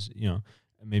who's, you know,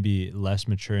 maybe less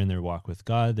mature in their walk with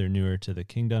God, they're newer to the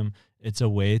kingdom, it's a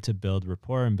way to build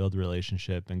rapport and build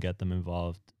relationship and get them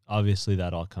involved. Obviously,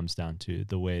 that all comes down to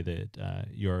the way that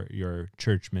your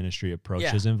church ministry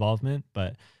approaches involvement,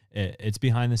 but it's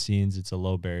behind the scenes. It's a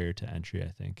low barrier to entry, I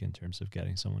think, in terms of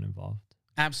getting someone involved.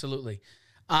 Absolutely.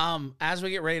 As we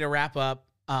get ready to wrap up,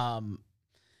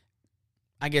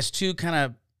 I guess two kind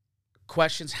of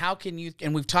questions. How can you,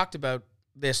 and we've talked about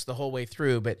this the whole way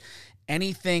through, but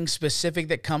anything specific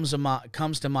that comes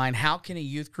to mind, how can a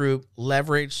youth group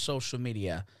leverage social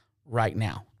media right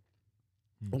now?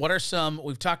 What are some,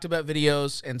 we've talked about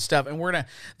videos and stuff, and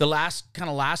the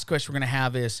last question we're going to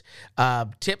have is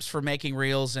tips for making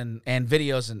reels and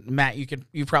videos. And Matt,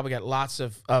 you probably got lots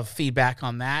of feedback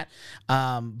on that.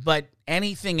 But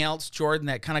anything else, Jordan,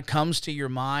 that kind of comes to your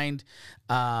mind,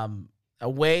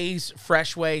 ways,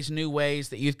 fresh ways, new ways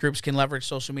that youth groups can leverage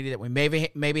social media that we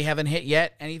maybe haven't hit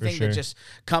yet? Anything that just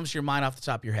comes to your mind off the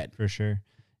top of your head? For sure.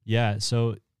 Yeah.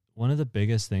 So one of the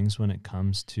biggest things when it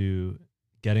comes to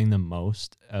getting the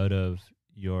most out of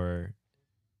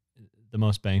the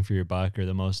most bang for your buck, or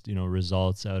the most, you know,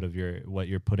 results out of what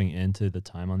you're putting into the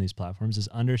time on these platforms, is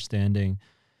understanding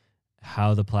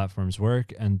how the platforms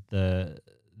work and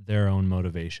their own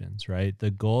motivations, right? The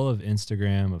goal of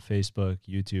Instagram, of Facebook,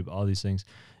 YouTube, all these things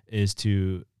is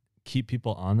to keep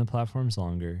people on the platforms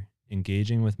longer,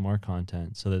 engaging with more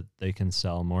content so that they can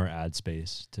sell more ad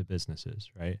space to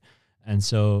businesses, right? And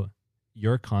so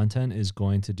your content is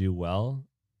going to do well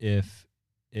if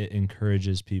it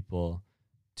encourages people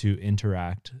to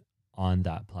interact on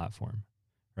that platform,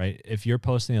 right? If you're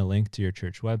posting a link to your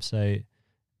church website,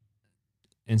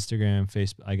 Instagram,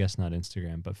 Facebook, I guess not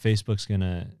Instagram, but Facebook's going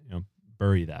to, you know,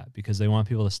 bury that because they want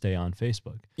people to stay on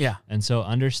Facebook. Yeah. And so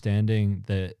understanding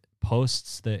that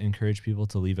posts that encourage people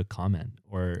to leave a comment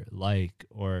or like,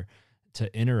 or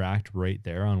to interact right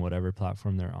there on whatever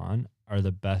platform they're on, are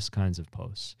the best kinds of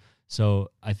posts. So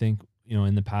I think, you know,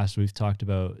 in the past we've talked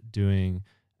about doing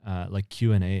like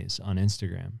Q&As on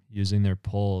Instagram, using their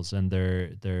polls and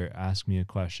their ask me a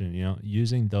question, you know,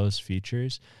 using those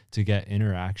features to get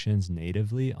interactions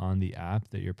natively on the app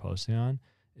that you're posting on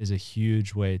is a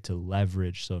huge way to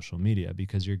leverage social media,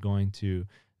 because you're going to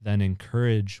then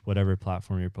encourage whatever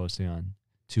platform you're posting on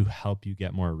to help you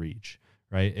get more reach,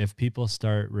 right? If people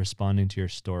start responding to your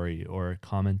story or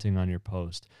commenting on your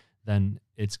post, then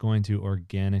it's going to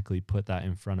organically put that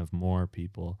in front of more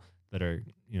people that are,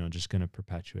 you know, just going to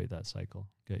perpetuate that cycle,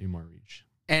 get you more reach.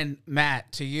 And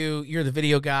Matt, to you, you're the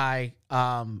video guy.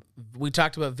 We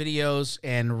talked about videos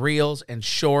and reels and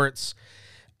shorts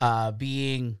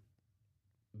being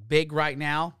big right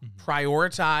now,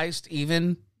 prioritized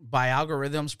even by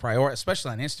algorithms,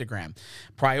 especially on Instagram,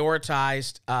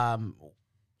 prioritized.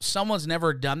 Someone's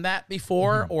never done that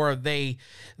before, or they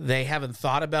haven't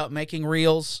thought about making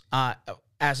reels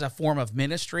as a form of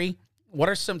ministry. What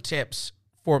are some tips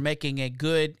for making a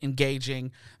good,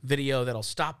 engaging video that'll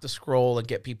stop the scroll and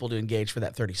get people to engage for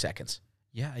that 30 seconds?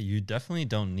 Yeah, you definitely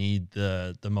don't need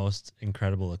the most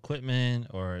incredible equipment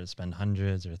or spend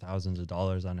hundreds or thousands of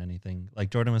dollars on anything. Like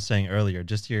Jordan was saying earlier,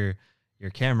 just your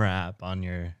camera app on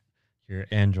your your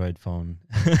Android phone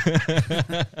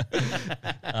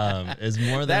is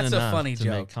more than That's a enough funny to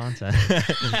joke. make content.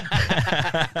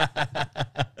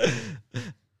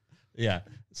 Yeah.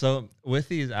 So with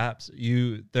these apps,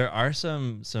 there are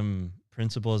some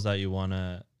principles that you want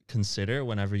to consider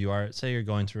whenever you are, say you're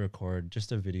going to record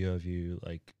just a video of you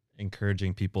like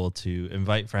encouraging people to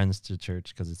invite friends to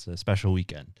church because it's a special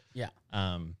weekend. Yeah.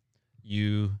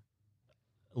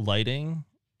 Lighting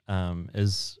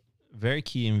is very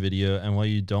key in video, and what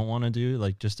you don't want to do,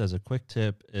 like just as a quick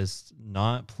tip, is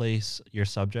not place your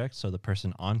subject, so the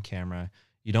person on camera,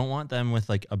 you don't want them with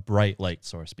like a bright light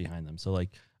source behind them, so like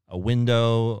a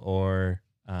it'll or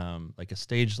like a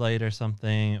stage light or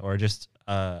something, or just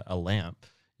a lamp.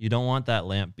 You don't want that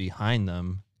lamp behind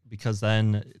them because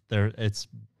then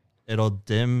it'll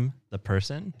dim the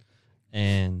person.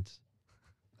 And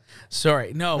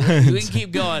sorry, no, we can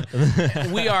keep going.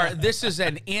 This is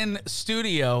an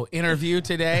in-studio interview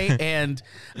today, and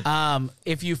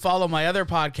if you follow my other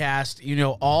podcast, you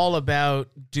know all about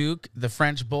Duke, the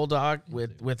French bulldog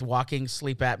with walking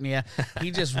sleep apnea.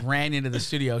 He just ran into the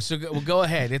studio. So go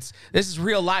ahead. This is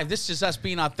real life. This is just us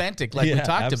being authentic, like we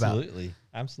talked about.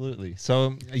 Absolutely.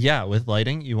 So yeah, with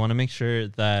lighting, you want to make sure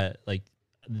that like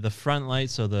the front light,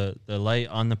 so the light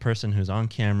on the person who's on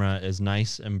camera is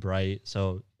nice and bright.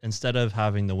 So instead of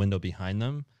having the window behind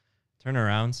them, turn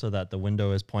around so that the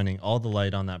window is pointing all the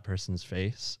light on that person's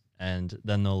face, and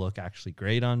then they'll look actually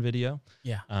great on video.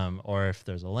 Yeah. Or if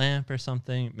there's a lamp or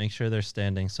something, make sure they're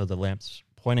standing so the lamp's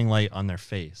pointing light on their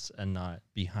face and not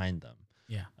behind them.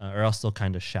 Yeah. Or else they'll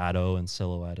kind of shadow and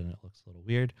silhouette and it looks a little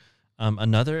weird.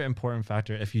 Another important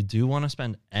factor, if you do want to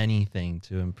spend anything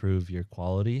to improve your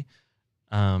quality,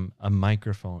 a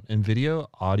microphone. In video,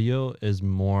 audio is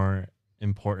more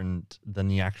important than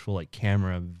the actual like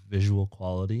camera visual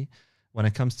quality. When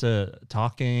it comes to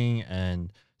talking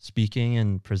and speaking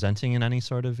and presenting in any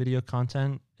sort of video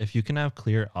content, if you can have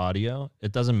clear audio,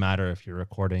 it doesn't matter if you're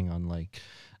recording on like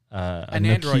an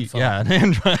Android phone. Yeah, an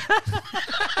Android.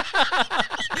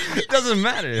 It doesn't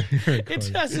matter.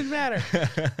 It doesn't matter.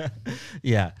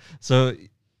 Yeah. So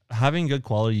having good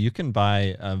quality, you can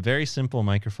buy very simple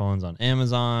microphones on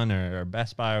Amazon or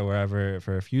Best Buy or wherever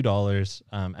for a few dollars.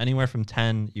 Anywhere from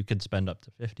 $10, you could spend up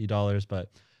to $50. But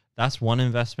that's one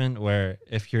investment where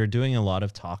if you're doing a lot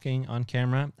of talking on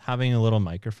camera, having a little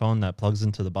microphone that plugs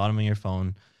into the bottom of your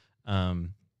phone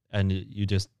and you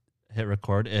just hit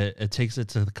record, it takes it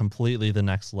to completely the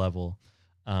next level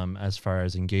as far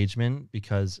as engagement,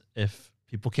 because if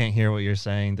people can't hear what you're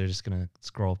saying, they're just going to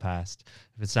scroll past.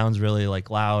 If it sounds really like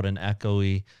loud and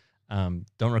echoey,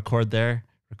 don't record there.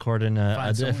 Record in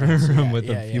a different room with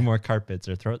a few more carpets,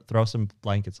 or throw some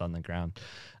blankets on the ground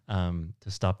to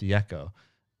stop the echo.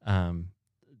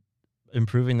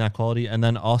 Improving that quality, and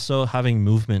then also having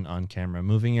movement on camera,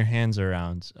 moving your hands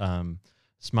around,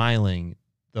 smiling.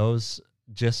 Those,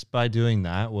 just by doing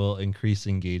that, will increase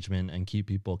engagement and keep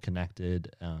people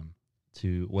connected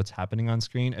to what's happening on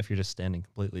screen. If you're just standing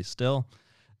completely still,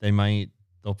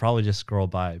 they'll probably just scroll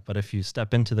by. But if you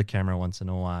step into the camera once in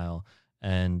a while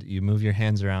and you move your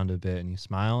hands around a bit and you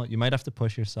smile, you might have to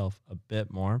push yourself a bit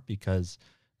more because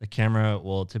the camera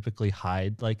will typically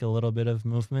hide like a little bit of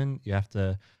movement. You have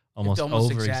to almost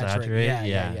over exaggerate.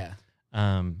 Yeah.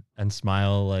 And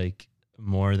smile like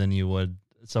more than you would.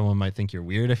 Someone might think you're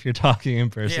weird if you're talking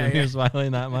in person and you're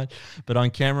smiling that much. But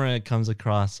on camera, it comes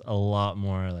across a lot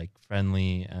more like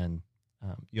friendly, and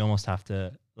you almost have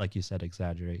to, like you said,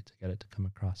 exaggerate to get it to come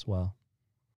across well.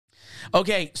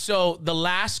 Okay, so the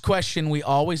last question we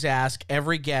always ask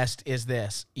every guest is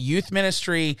this: youth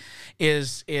ministry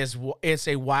it's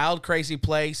a wild, crazy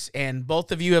place, and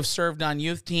both of you have served on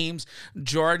youth teams.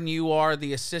 Jordan, you are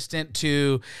the assistant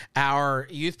to our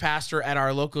youth pastor at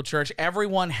our local church.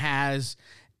 Everyone has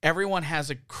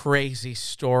a crazy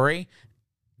story.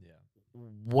 Yeah.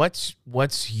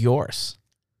 What's yours?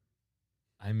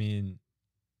 I mean,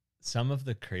 some of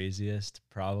the craziest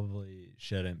probably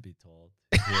shouldn't be told.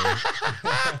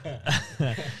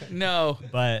 No,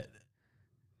 but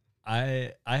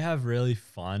I have really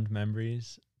fond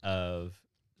memories of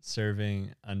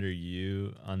serving under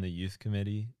you on the youth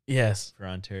committee. Yes, for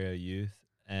Ontario Youth,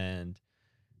 and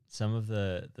some of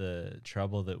the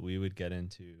trouble that we would get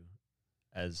into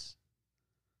as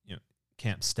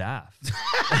camp staff,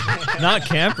 not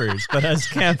campers, but as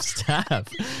camp staff.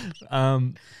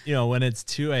 When it's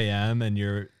 2 a.m. and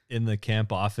you're in the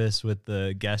camp office with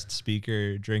the guest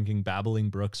speaker drinking Babbling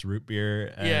Brooks root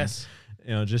beer and,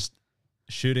 just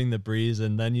shooting the breeze.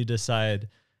 And then you decide,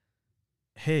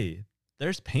 hey,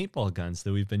 there's paintball guns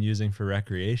that we've been using for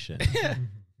recreation.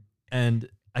 And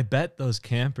I bet those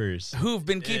campers who've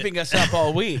been keeping us up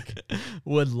all week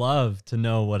would love to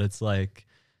know what it's like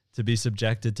to be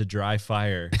subjected to dry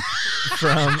fire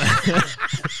from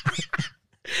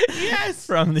yes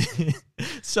from the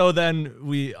so then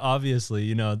we obviously,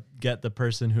 you know, get the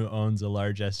person who owns a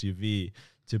large SUV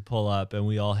to pull up, and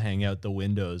we all hang out the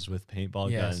windows with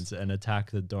paintball Yes. guns and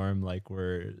attack the dorm like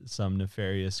we're some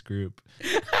nefarious group.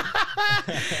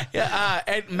 yeah,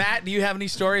 and Matt, do you have any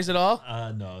stories at all?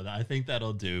 No, I think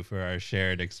that'll do for our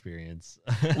shared experience.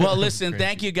 Well, listen,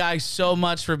 thank you guys so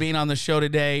much for being on the show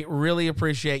today. Really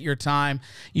appreciate your time.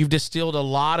 You've distilled a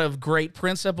lot of great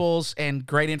principles and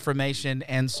great information.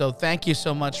 And so thank you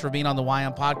so much for being on the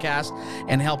YM podcast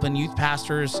and helping youth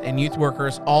pastors and youth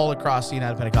workers all across the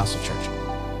United Pentecostal Church.